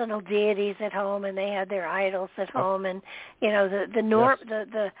personal deities at home, and they had their idols at home, and the norm,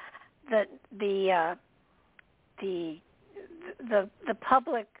 the the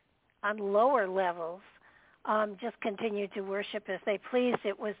public on lower levels just continued to worship as they pleased.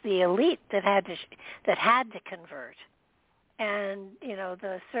 It was the elite that had to convert, and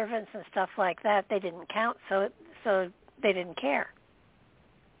the servants and stuff like that, they didn't count, so they didn't care.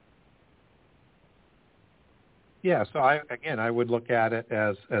 Yeah, so I would look at it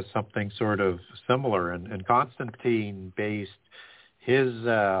as something sort of similar, and Constantine based his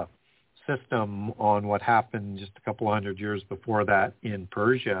system on what happened just a couple hundred years before that in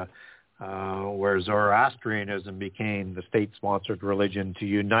Persia, where Zoroastrianism became the state-sponsored religion to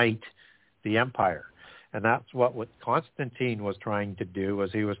unite the empire. And that's what Constantine was trying to do,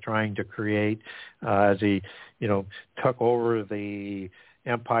 was he was trying to create, as he, took over the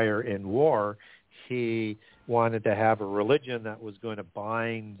empire in war, he wanted to have a religion that was going to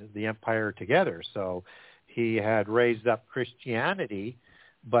bind the empire together. So he had raised up Christianity,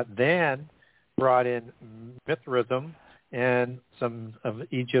 but then brought in Mithraism and some of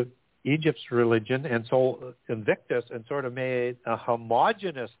Egypt's religion, and so Invictus, and sort of made a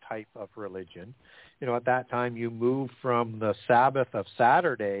homogeneous type of religion. At that time you moved from the Sabbath of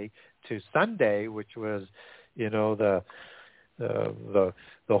Saturday to Sunday, which was, the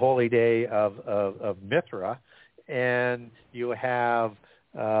holy day of Mithra, and you have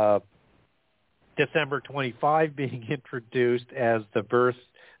December 25 being introduced as the birth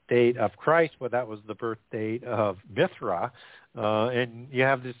date of Christ. Well, that was the birth date of Mithra, and you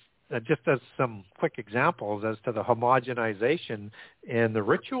have this. Just as some quick examples as to the homogenization and the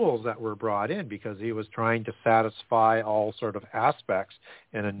rituals that were brought in, because he was trying to satisfy all sort of aspects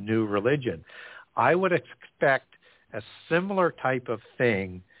in a new religion. I would expect a similar type of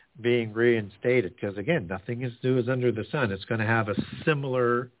thing being reinstated, because again, nothing is new as under the sun. It's going to have a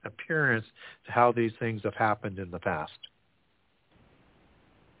similar appearance to how these things have happened in the past.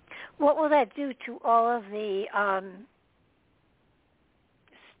 What will that do to all of the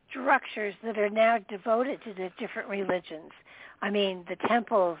structures that are now devoted to the different religions? I mean, the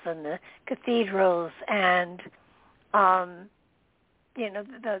temples and the cathedrals and, the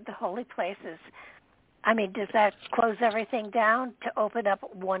holy places. I mean, does that close everything down to open up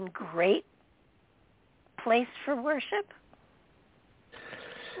one great place for worship?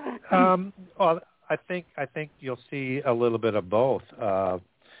 Well, I think you'll see a little bit of both.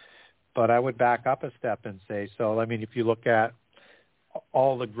 But I would back up a step and say, so, I mean, if you look at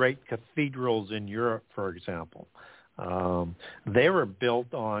all the great cathedrals in Europe, for example, they were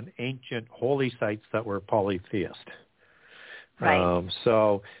built on ancient holy sites that were polytheist. Right.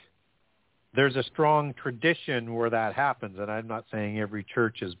 So there's a strong tradition where that happens, and I'm not saying every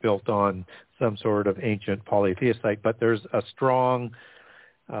church is built on some sort of ancient polytheist site, but there's a strong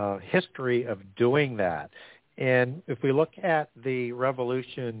history of doing that. And if we look at the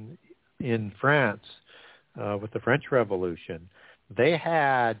revolution in France, with the French Revolution, they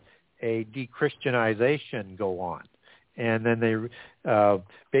had a de-Christianization go on. And then they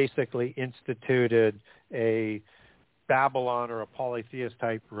basically instituted a Babylon or a polytheist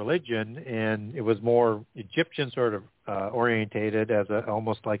type religion, and it was more Egyptian sort of orientated as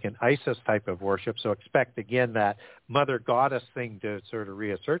almost like an Isis type of worship. So expect again that mother goddess thing to sort of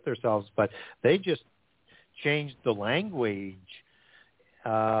reassert themselves, but they just changed the language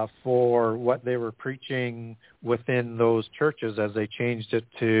for what they were preaching within those churches, as they changed it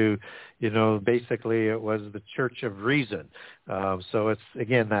to, basically it was the Church of Reason. So it's,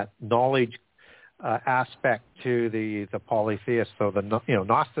 again, that knowledge aspect to the polytheist. So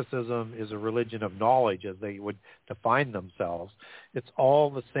Gnosticism is a religion of knowledge, as they would define themselves. It's all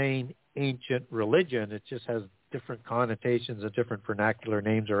the same ancient religion. It just has different connotations and different vernacular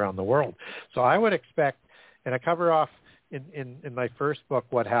names around the world. So I would expect, and I cover off in my first book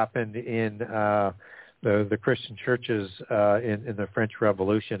what happened in the Christian churches in the French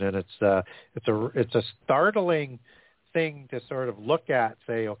Revolution, and it's a startling thing to sort of look at,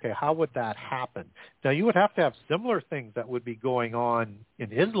 say, okay, how would that happen? Now, you would have to have similar things that would be going on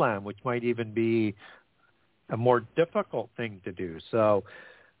in Islam, which might even be a more difficult thing to do. So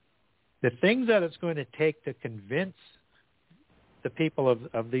the things that it's going to take to convince the people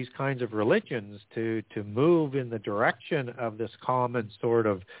of these kinds of religions to move in the direction of this common sort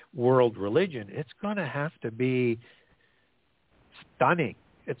of world religion, it's going to have to be stunning.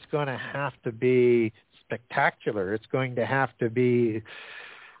 It's going to have to be spectacular. It's going to have to be,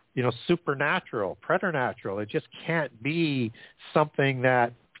 supernatural, preternatural. It just can't be something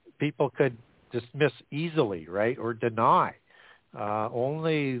that people could dismiss easily, right, or deny.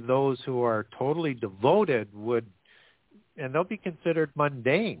 Only those who are totally devoted would, and they'll be considered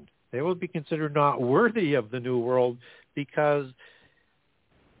mundane. They will be considered not worthy of the new world, because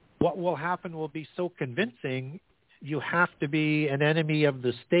what will happen will be so convincing, you have to be an enemy of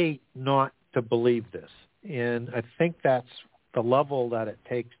the state not to believe this. And I think that's the level that it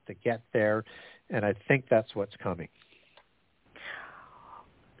takes to get there, and I think that's what's coming.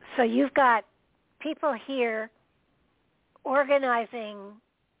 So you've got people here organizing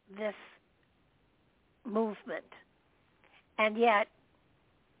this movement, and yet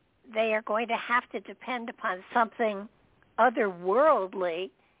they are going to have to depend upon something otherworldly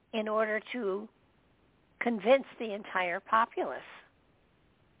in order to convince the entire populace.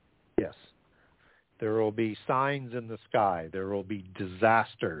 Yes. There will be signs in the sky. There will be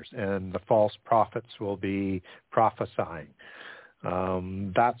disasters, and the false prophets will be prophesying.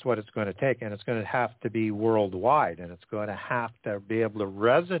 That's what it's going to take, and it's going to have to be worldwide, and it's going to have to be able to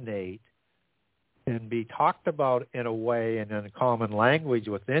resonate and be talked about in a way and in a common language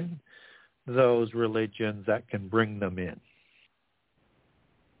within those religions that can bring them in.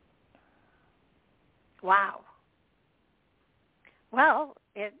 Wow. Well,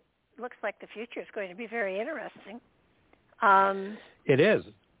 it looks like the future is going to be very interesting. It is.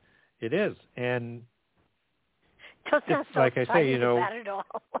 It is. And don't sound so like I say, you know, about it all.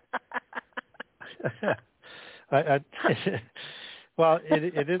 Well,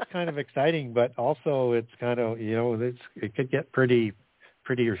 it is kind of exciting, but also it's kind of, you know, it could get pretty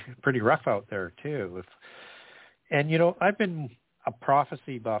rough out there too. And you know, I've been a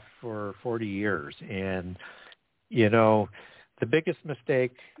prophecy buff for 40 years, and you know, the biggest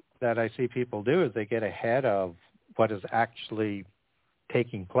mistake that I see people do is they get ahead of what is actually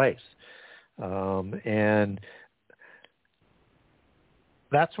taking place, and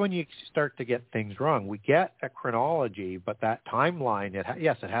that's when you start to get things wrong. We get a chronology, but that timeline, it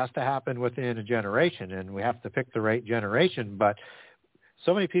has to happen within a generation, and we have to pick the right generation. But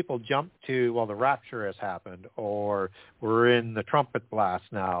so many people jump to, well, the rapture has happened, or we're in the trumpet blast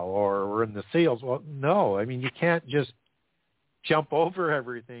now, or we're in the seals. Well, no, I mean, you can't just jump over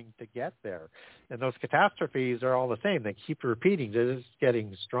everything to get there. And those catastrophes are all the same. They keep repeating. They're just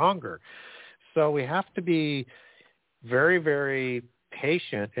getting stronger. So we have to be very, very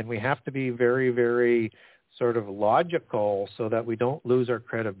patient, and we have to be very, very sort of logical so that we don't lose our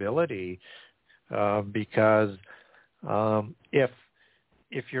credibility, because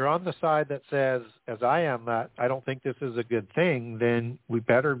if you're on the side that says, as I am, that I don't think this is a good thing, then we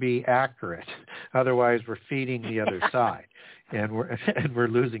better be accurate. Otherwise, we're feeding the other side, and we're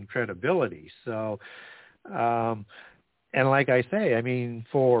losing credibility. So, and like I say, I mean,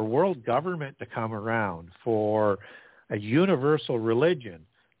 for world government to come around, for a universal religion,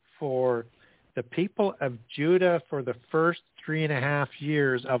 for the people of Judah for the first 3.5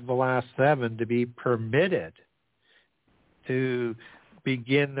 years of the last 7 to be permitted to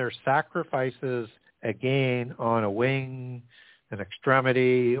begin their sacrifices again on a wing, an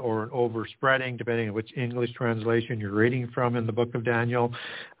extremity, or an overspreading, depending on which English translation you're reading from in the book of Daniel,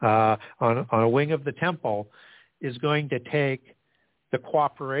 on a wing of the temple, is going to take the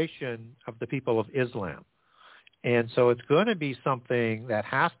cooperation of the people of Islam. And so it's going to be something that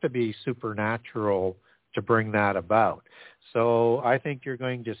has to be supernatural to bring that about. So I think you're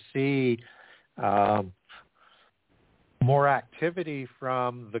going to see more activity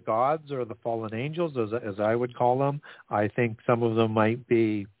from the gods or the fallen angels, as I would call them. I think some of them might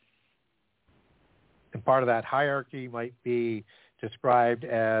be, and part of that hierarchy might be described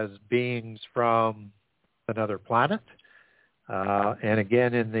as beings from another planet. And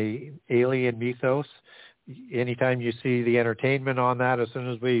again, in the alien mythos, anytime you see the entertainment on that, as soon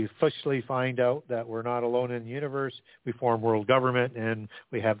as we officially find out that we're not alone in the universe, we form world government and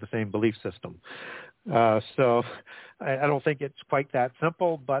we have the same belief system. So I don't think it's quite that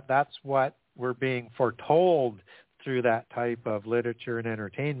simple, but that's what we're being foretold through that type of literature and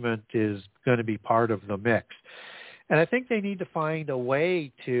entertainment is going to be part of the mix. And I think they need to find a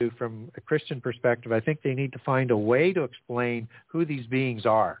way to, from a Christian perspective, I think they need to find a way to explain who these beings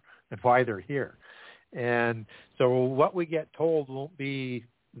are and why they're here. And so what we get told won't be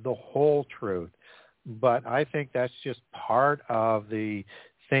the whole truth, but I think that's just part of the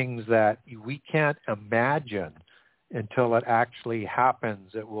things that we can't imagine until it actually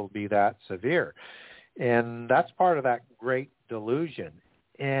happens. It will be that severe. And that's part of that great delusion.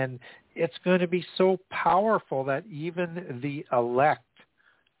 And it's going to be so powerful that even the elect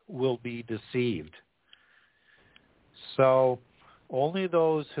will be deceived. So only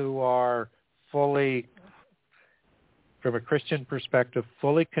those who are fully, from a Christian perspective,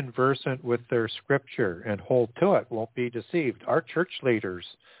 fully conversant with their scripture and hold to it won't be deceived. Our church leaders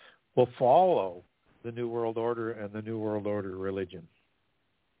will follow the New World Order and the New World Order religion.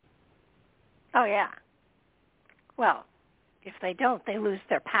 Oh, yeah. Well, if they don't, they lose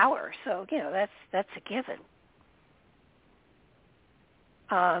their power. So, you know, that's a given.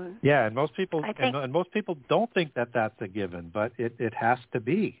 And most people and most people don't think that that's a given, but it has to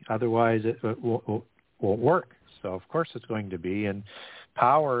be. Otherwise, it won't work. So, of course, it's going to be. And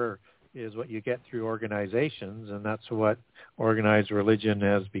power is what you get through organizations, and that's what organized religion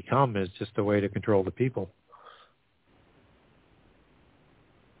has become, is just a way to control the people.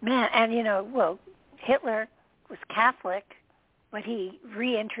 Man, and, Hitler was Catholic, but he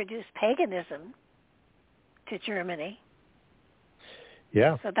reintroduced paganism to Germany.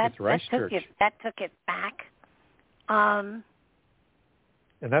 Yeah, so that took it back. And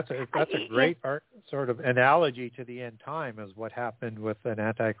that's a great sort of analogy to the end time, is what happened with an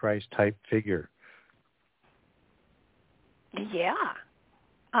Antichrist type figure. Yeah.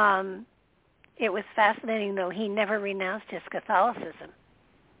 It was fascinating, though. He never renounced his Catholicism.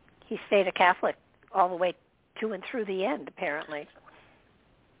 He stayed a Catholic all the way to and through the end, apparently.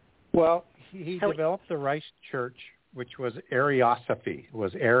 Well, he developed the Reich Church, which was Ariosophy. It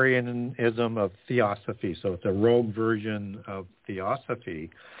was Arianism of theosophy. So it's a rogue version of theosophy.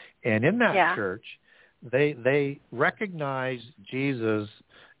 And in that church, they recognized Jesus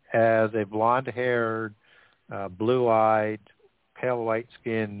as a blonde-haired, blue-eyed, pale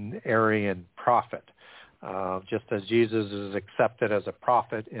white-skinned Aryan prophet, just as Jesus is accepted as a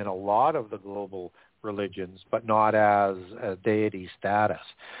prophet in a lot of the global religions, but not as a deity status.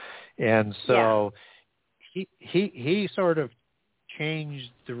 And so he sort of changed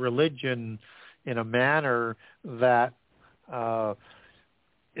the religion in a manner that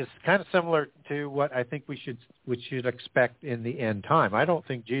is kind of similar to what I think we should expect in the end time. I don't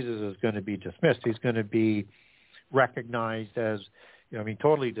think Jesus is going to be dismissed. He's going to be recognized as,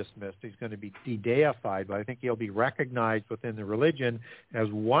 totally dismissed. He's going to be de-deified, but I think he'll be recognized within the religion as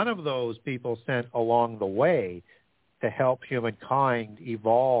one of those people sent along the way to help humankind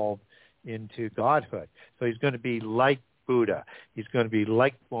evolve into godhood. So he's going to be like Buddha. He's going to be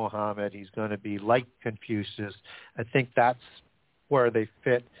like Muhammad. He's going to be like Confucius. I think that's where they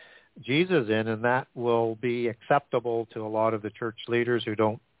fit Jesus in, and that will be acceptable to a lot of the church leaders who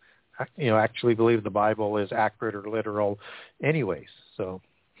don't, actually believe the Bible is accurate or literal anyways. So.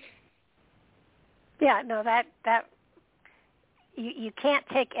 Yeah, no, that you can't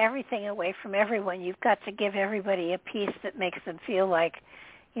take everything away from everyone. You've got to give everybody a piece that makes them feel like,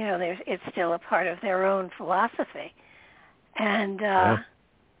 it's still a part of their own philosophy. And,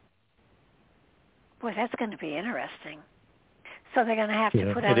 boy, that's going to be interesting. So they're going to have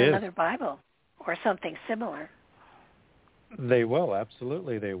to put out another Bible or something similar. They will,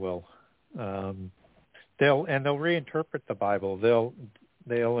 absolutely they will. They'll reinterpret the Bible.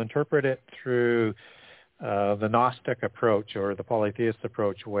 They'll interpret it through the Gnostic approach or the polytheist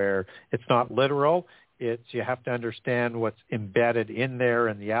approach, where it's not literal. You have to understand what's embedded in there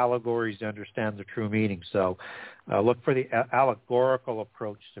and the allegories to understand the true meaning. So look for the allegorical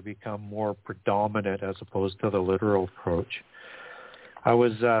approach to become more predominant as opposed to the literal approach. I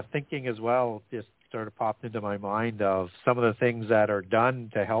was thinking as well, just sort of popped into my mind, of some of the things that are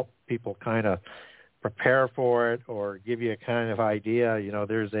done to help people kind of prepare for it or give you a kind of idea.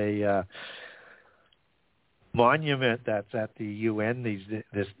 There's a monument that's at the UN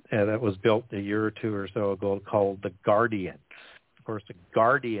that was built a year or two or so ago called the Guardian. Of course, the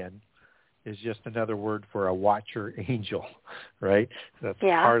Guardian is just another word for a watcher angel, right? That's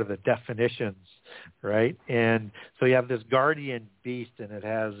part of the definitions, right? And so you have this guardian beast, and it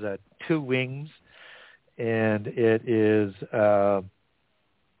has 2 wings, and it is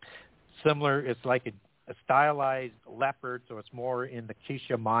similar. It's like a stylized leopard, so it's more in the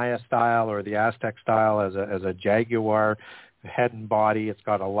Quiché Maya style or the Aztec style as a jaguar head and body. It's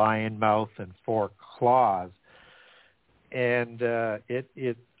got a lion mouth and 4 claws, and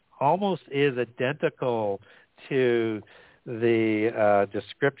it almost is identical to the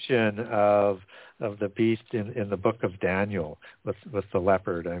description of the beast in the book of Daniel with the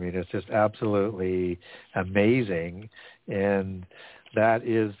leopard. I mean, it's just absolutely amazing, and that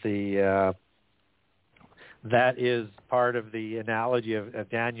is part of the analogy of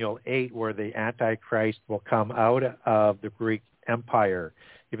Daniel 8, where the Antichrist will come out of the Greek Empire,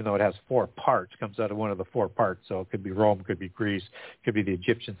 even though it has 4 parts, comes out of one of the 4 parts. So it could be Rome, could be Greece, could be the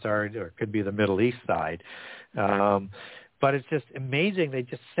Egyptian side, or it could be the Middle East side. But it's just amazing. They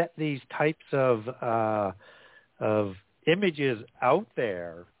just set these types of images out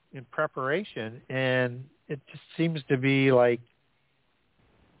there in preparation, and it just seems to be like,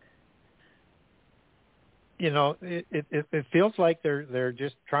 it feels like they're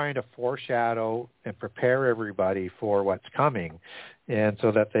just trying to foreshadow and prepare everybody for what's coming, and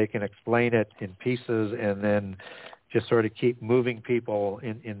so that they can explain it in pieces and then just sort of keep moving people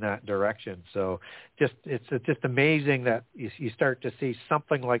in that direction. So it's just amazing that you start to see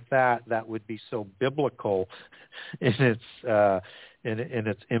something like that would be so biblical in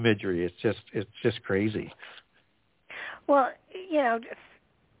its imagery. It's just crazy. Well,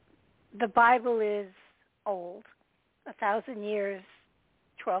 the Bible is old, 1,000 years,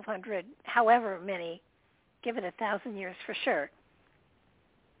 1,200, however many, give it 1,000 years for sure.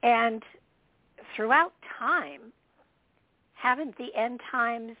 And throughout time, haven't the end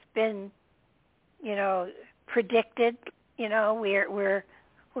times been, predicted?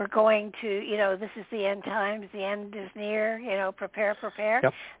 We're going to, this is the end times. The end is near. Prepare.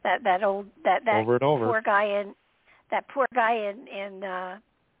 Yep. That over and over. poor guy in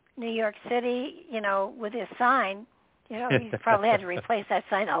New York City, with his sign. He's probably had to replace that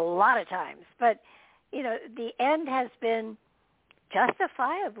sign a lot of times. But the end has been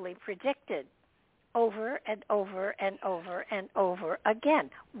justifiably predicted over and over and over and over again.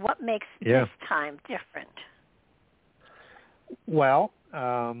 What makes this time different? Well,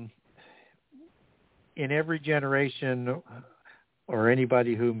 in every generation or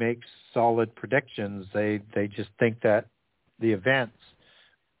anybody who makes solid predictions, they just think that the events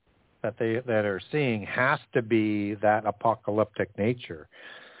that are seeing has to be that apocalyptic nature.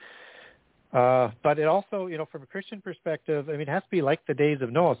 But it also, from a Christian perspective, it has to be like the days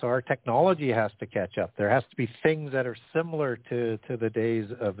of Noah. So our technology has to catch up. There has to be things that are similar to the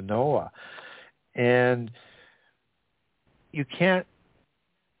days of Noah. And you can't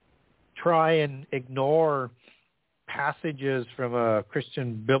try and ignore passages from a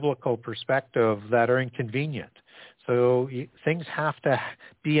Christian biblical perspective that are inconvenient. So things have to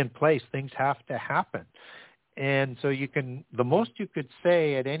be in place. Things have to happen. And so the most you could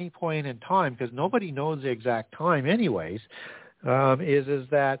say at any point in time, because nobody knows the exact time anyways, is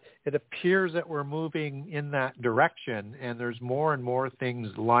that it appears that we're moving in that direction and there's more and more things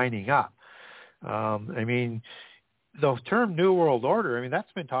lining up. The term New World Order,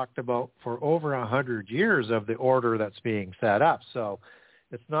 that's been talked about for over 100 years of the order that's being set up. So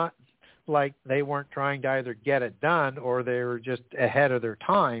it's not like they weren't trying to either get it done or they were just ahead of their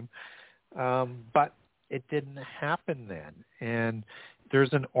time. But it didn't happen then. And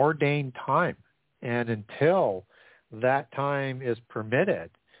there's an ordained time. And until that time is permitted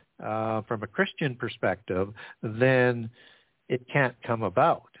from a Christian perspective, then it can't come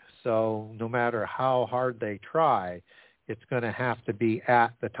about. So no matter how hard they try, it's going to have to be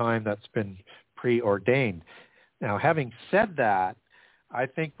at the time that's been preordained. Now, having said that, I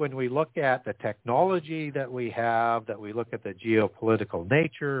think when we look at the technology that we have, that we look at the geopolitical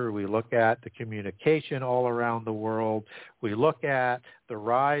nature, we look at the communication all around the world, we look at the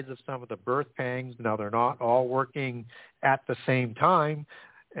rise of some of the birth pangs. Now, they're not all working at the same time,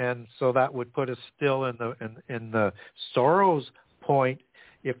 and so that would put us still in the sorrows point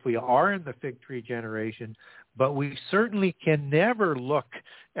if we are in the fig tree generation. But we certainly can never look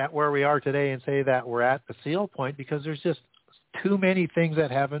at where we are today and say that we're at the seal point, because there's just too many things that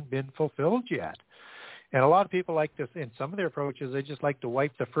haven't been fulfilled yet. And a lot of people like this in some of their approaches, they just like to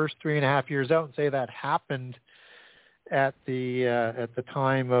wipe the first 3.5 years out and say that happened at the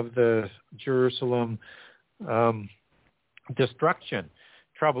time of the Jerusalem destruction.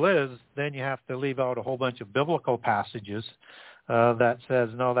 Trouble is, then you have to leave out a whole bunch of biblical passages that says,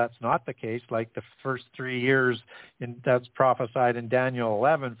 no, that's not the case, like the first 3 years that's prophesied in Daniel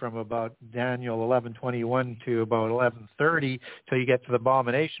 11, from about Daniel 11:21 to about 11:30 till you get to the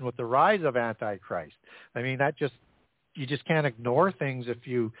abomination with the rise of Antichrist. You just can't ignore things if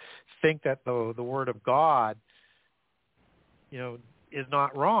you think that the Word of God, is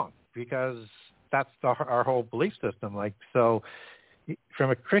not wrong, because that's our whole belief system. So from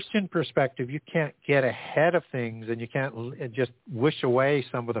a Christian perspective, you can't get ahead of things, and you can't just wish away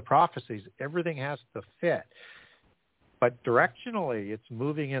some of the prophecies. Everything has to fit. But directionally, it's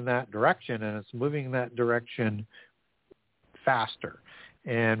moving in that direction, and it's moving in that direction faster.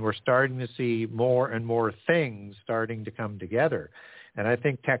 And we're starting to see more and more things starting to come together. And I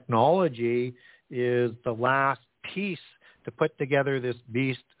think technology is the last piece to put together this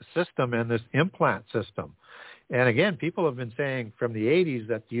beast system and this implant system. And again, people have been saying from the 80s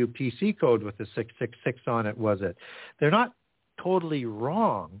that the UPC code with the 666 on it was it. They're not totally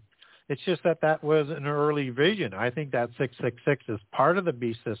wrong. It's just that was an early vision. I think that 666 is part of the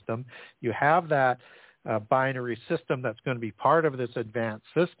beast system. You have that binary system that's going to be part of this advanced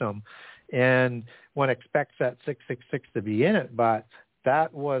system, and one expects that 666 to be in it, but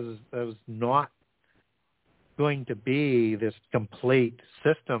that was not going to be this complete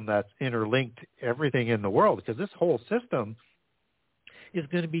system that's interlinked everything in the world, because this whole system is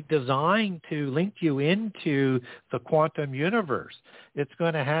going to be designed to link you into the quantum universe. It's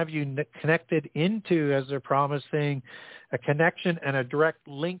going to have you connected into, as they're promising, a connection and a direct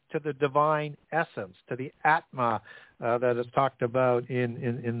link to the divine essence, to the Atma that is talked about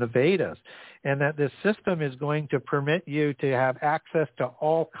in the Vedas. And that this system is going to permit you to have access to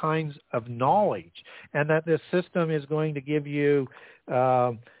all kinds of knowledge. And that this system is going to give you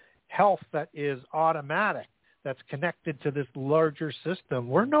health that is automatic, that's connected to this larger system.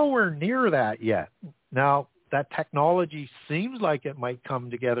 We're nowhere near that yet. Now, that technology seems like it might come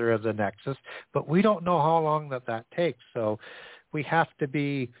together as a nexus, but we don't know how long that takes. So we have to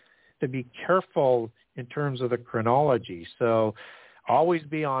be careful in terms of the chronology. So always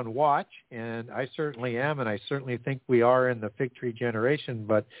be on watch, and I certainly am, and I certainly think we are in the fig tree generation,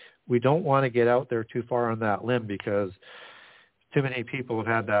 but we don't want to get out there too far on that limb, because too many people have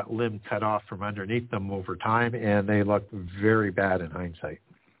had that limb cut off from underneath them over time, and they look very bad in hindsight.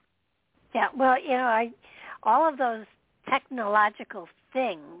 Yeah, well, all of those technological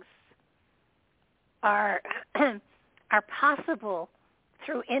things are possible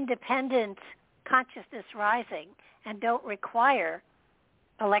through independent consciousness rising and don't require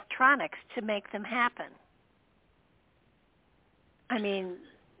electronics to make them happen. I mean,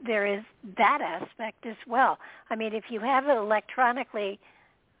 there is that aspect as well. I mean, if you have it electronically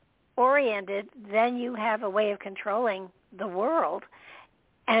oriented, then you have a way of controlling the world.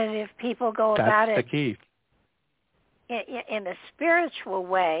 And if people go about it that's the key. In a spiritual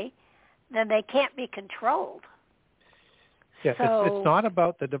way, then they can't be controlled. Yeah, so, it's not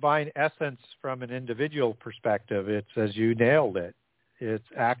about the divine essence from an individual perspective. It's, as you nailed it, it's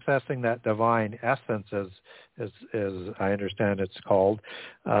accessing that divine essence, as I understand it's called,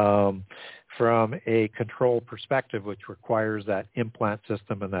 from a control perspective, which requires that implant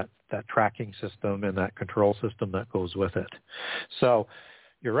system and that tracking system and that control system that goes with it. So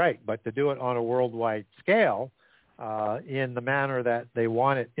you're right, but to do it on a worldwide scale in the manner that they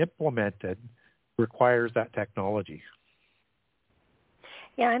want it implemented requires that technology.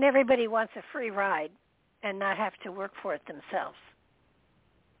 Yeah, and everybody wants a free ride and not have to work for it themselves.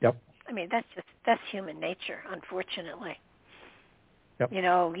 Yep. I mean, that's human nature, unfortunately. Yep.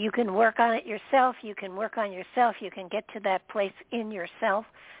 You can work on it yourself. You can work on yourself. You can get to that place in yourself.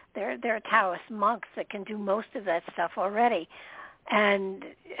 There are Taoist monks that can do most of that stuff already, and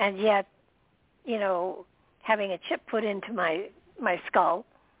yet, having a chip put into my skull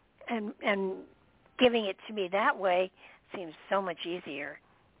and giving it to me that way seems so much easier.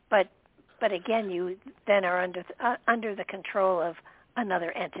 But again, you then are under the control of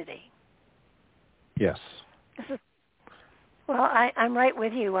another entity. Yes. Well, I'm right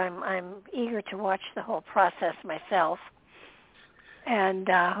with you. I'm eager to watch the whole process myself, and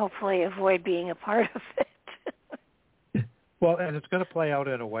hopefully avoid being a part of it. Well, and it's going to play out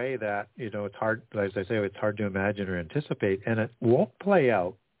in a way that it's hard. As I say, it's hard to imagine or anticipate, and it won't play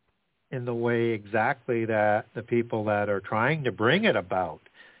out in the way exactly that the people that are trying to bring it about.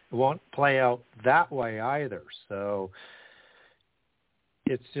 It won't play out that way either. So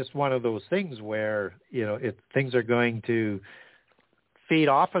it's just one of those things where, things are going to feed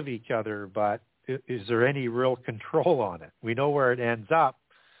off of each other, but is there any real control on it? We know where it ends up.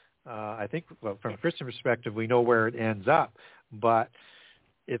 I think, from a Christian perspective, we know where it ends up, but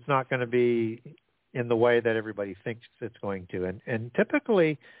it's not going to be in the way that everybody thinks it's going to. And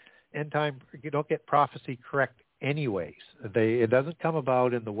typically, end time, you don't get prophecy correct anyways. It doesn't come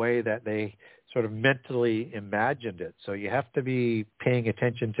about in the way that they sort of mentally imagined it. So you have to be paying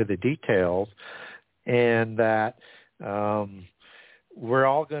attention to the details, and that we're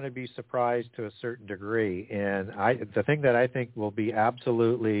all going to be surprised to a certain degree. And the thing that I think will be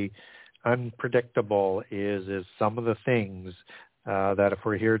absolutely unpredictable is some of the things that, if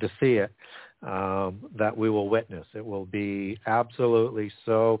we're here to see it, that we will witness. It will be absolutely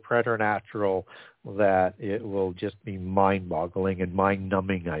so preternatural that it will just be mind-boggling and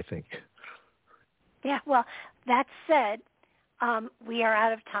mind-numbing, I think. Yeah, well, that said, we are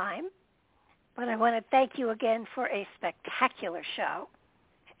out of time, but I want to thank you again for a spectacular show,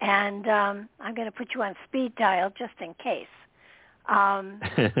 and I'm going to put you on speed dial just in case.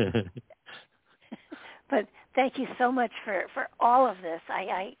 But thank you so much for all of this.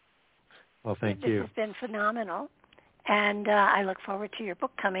 Well, thank you. This has been phenomenal, and I look forward to your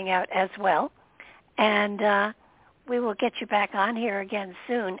book coming out as well. And we will get you back on here again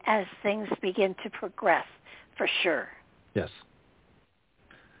soon as things begin to progress, for sure. Yes.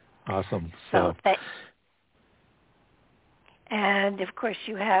 Awesome. And, of course,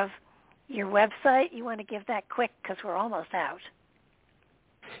 you have your website. You want to give that quick because we're almost out.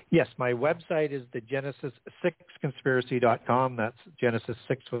 Yes, my website is the Genesis6conspiracy.com. That's Genesis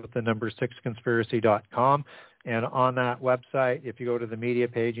 6 with the number 6conspiracy.com. And on that website, if you go to the media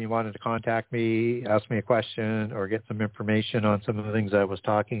page and you wanted to contact me, ask me a question, or get some information on some of the things I was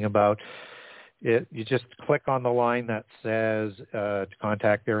talking about, you just click on the line that says to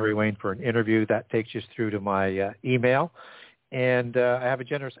contact Barry Wayne for an interview. That takes you through to my email. And I have a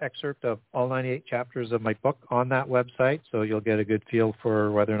generous excerpt of all 98 chapters of my book on that website, so you'll get a good feel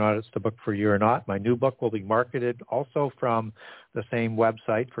for whether or not it's the book for you or not. My new book will be marketed also from the same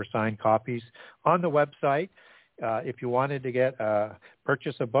website for signed copies. On the website, if you wanted to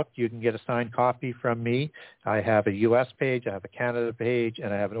purchase a book, you can get a signed copy from me. I have a U.S. page, I have a Canada page,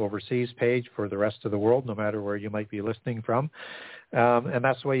 and I have an overseas page for the rest of the world, no matter where you might be listening from. And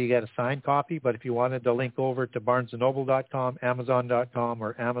that's the way you get a signed copy. But if you wanted to link over to barnesandnoble.com, amazon.com,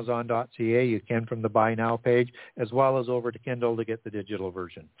 or amazon.ca, you can from the Buy Now page, as well as over to Kindle to get the digital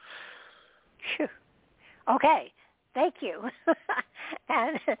version. Phew. Okay. Thank you.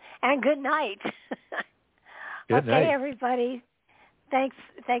 and good night. Good night. Okay, everybody. Thanks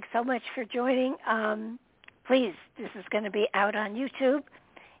so much for joining. Please, this is going to be out on YouTube.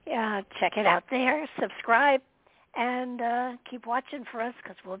 Check it out there. Subscribe, and keep watching for us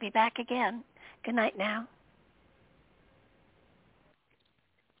because we'll be back again. Good night now.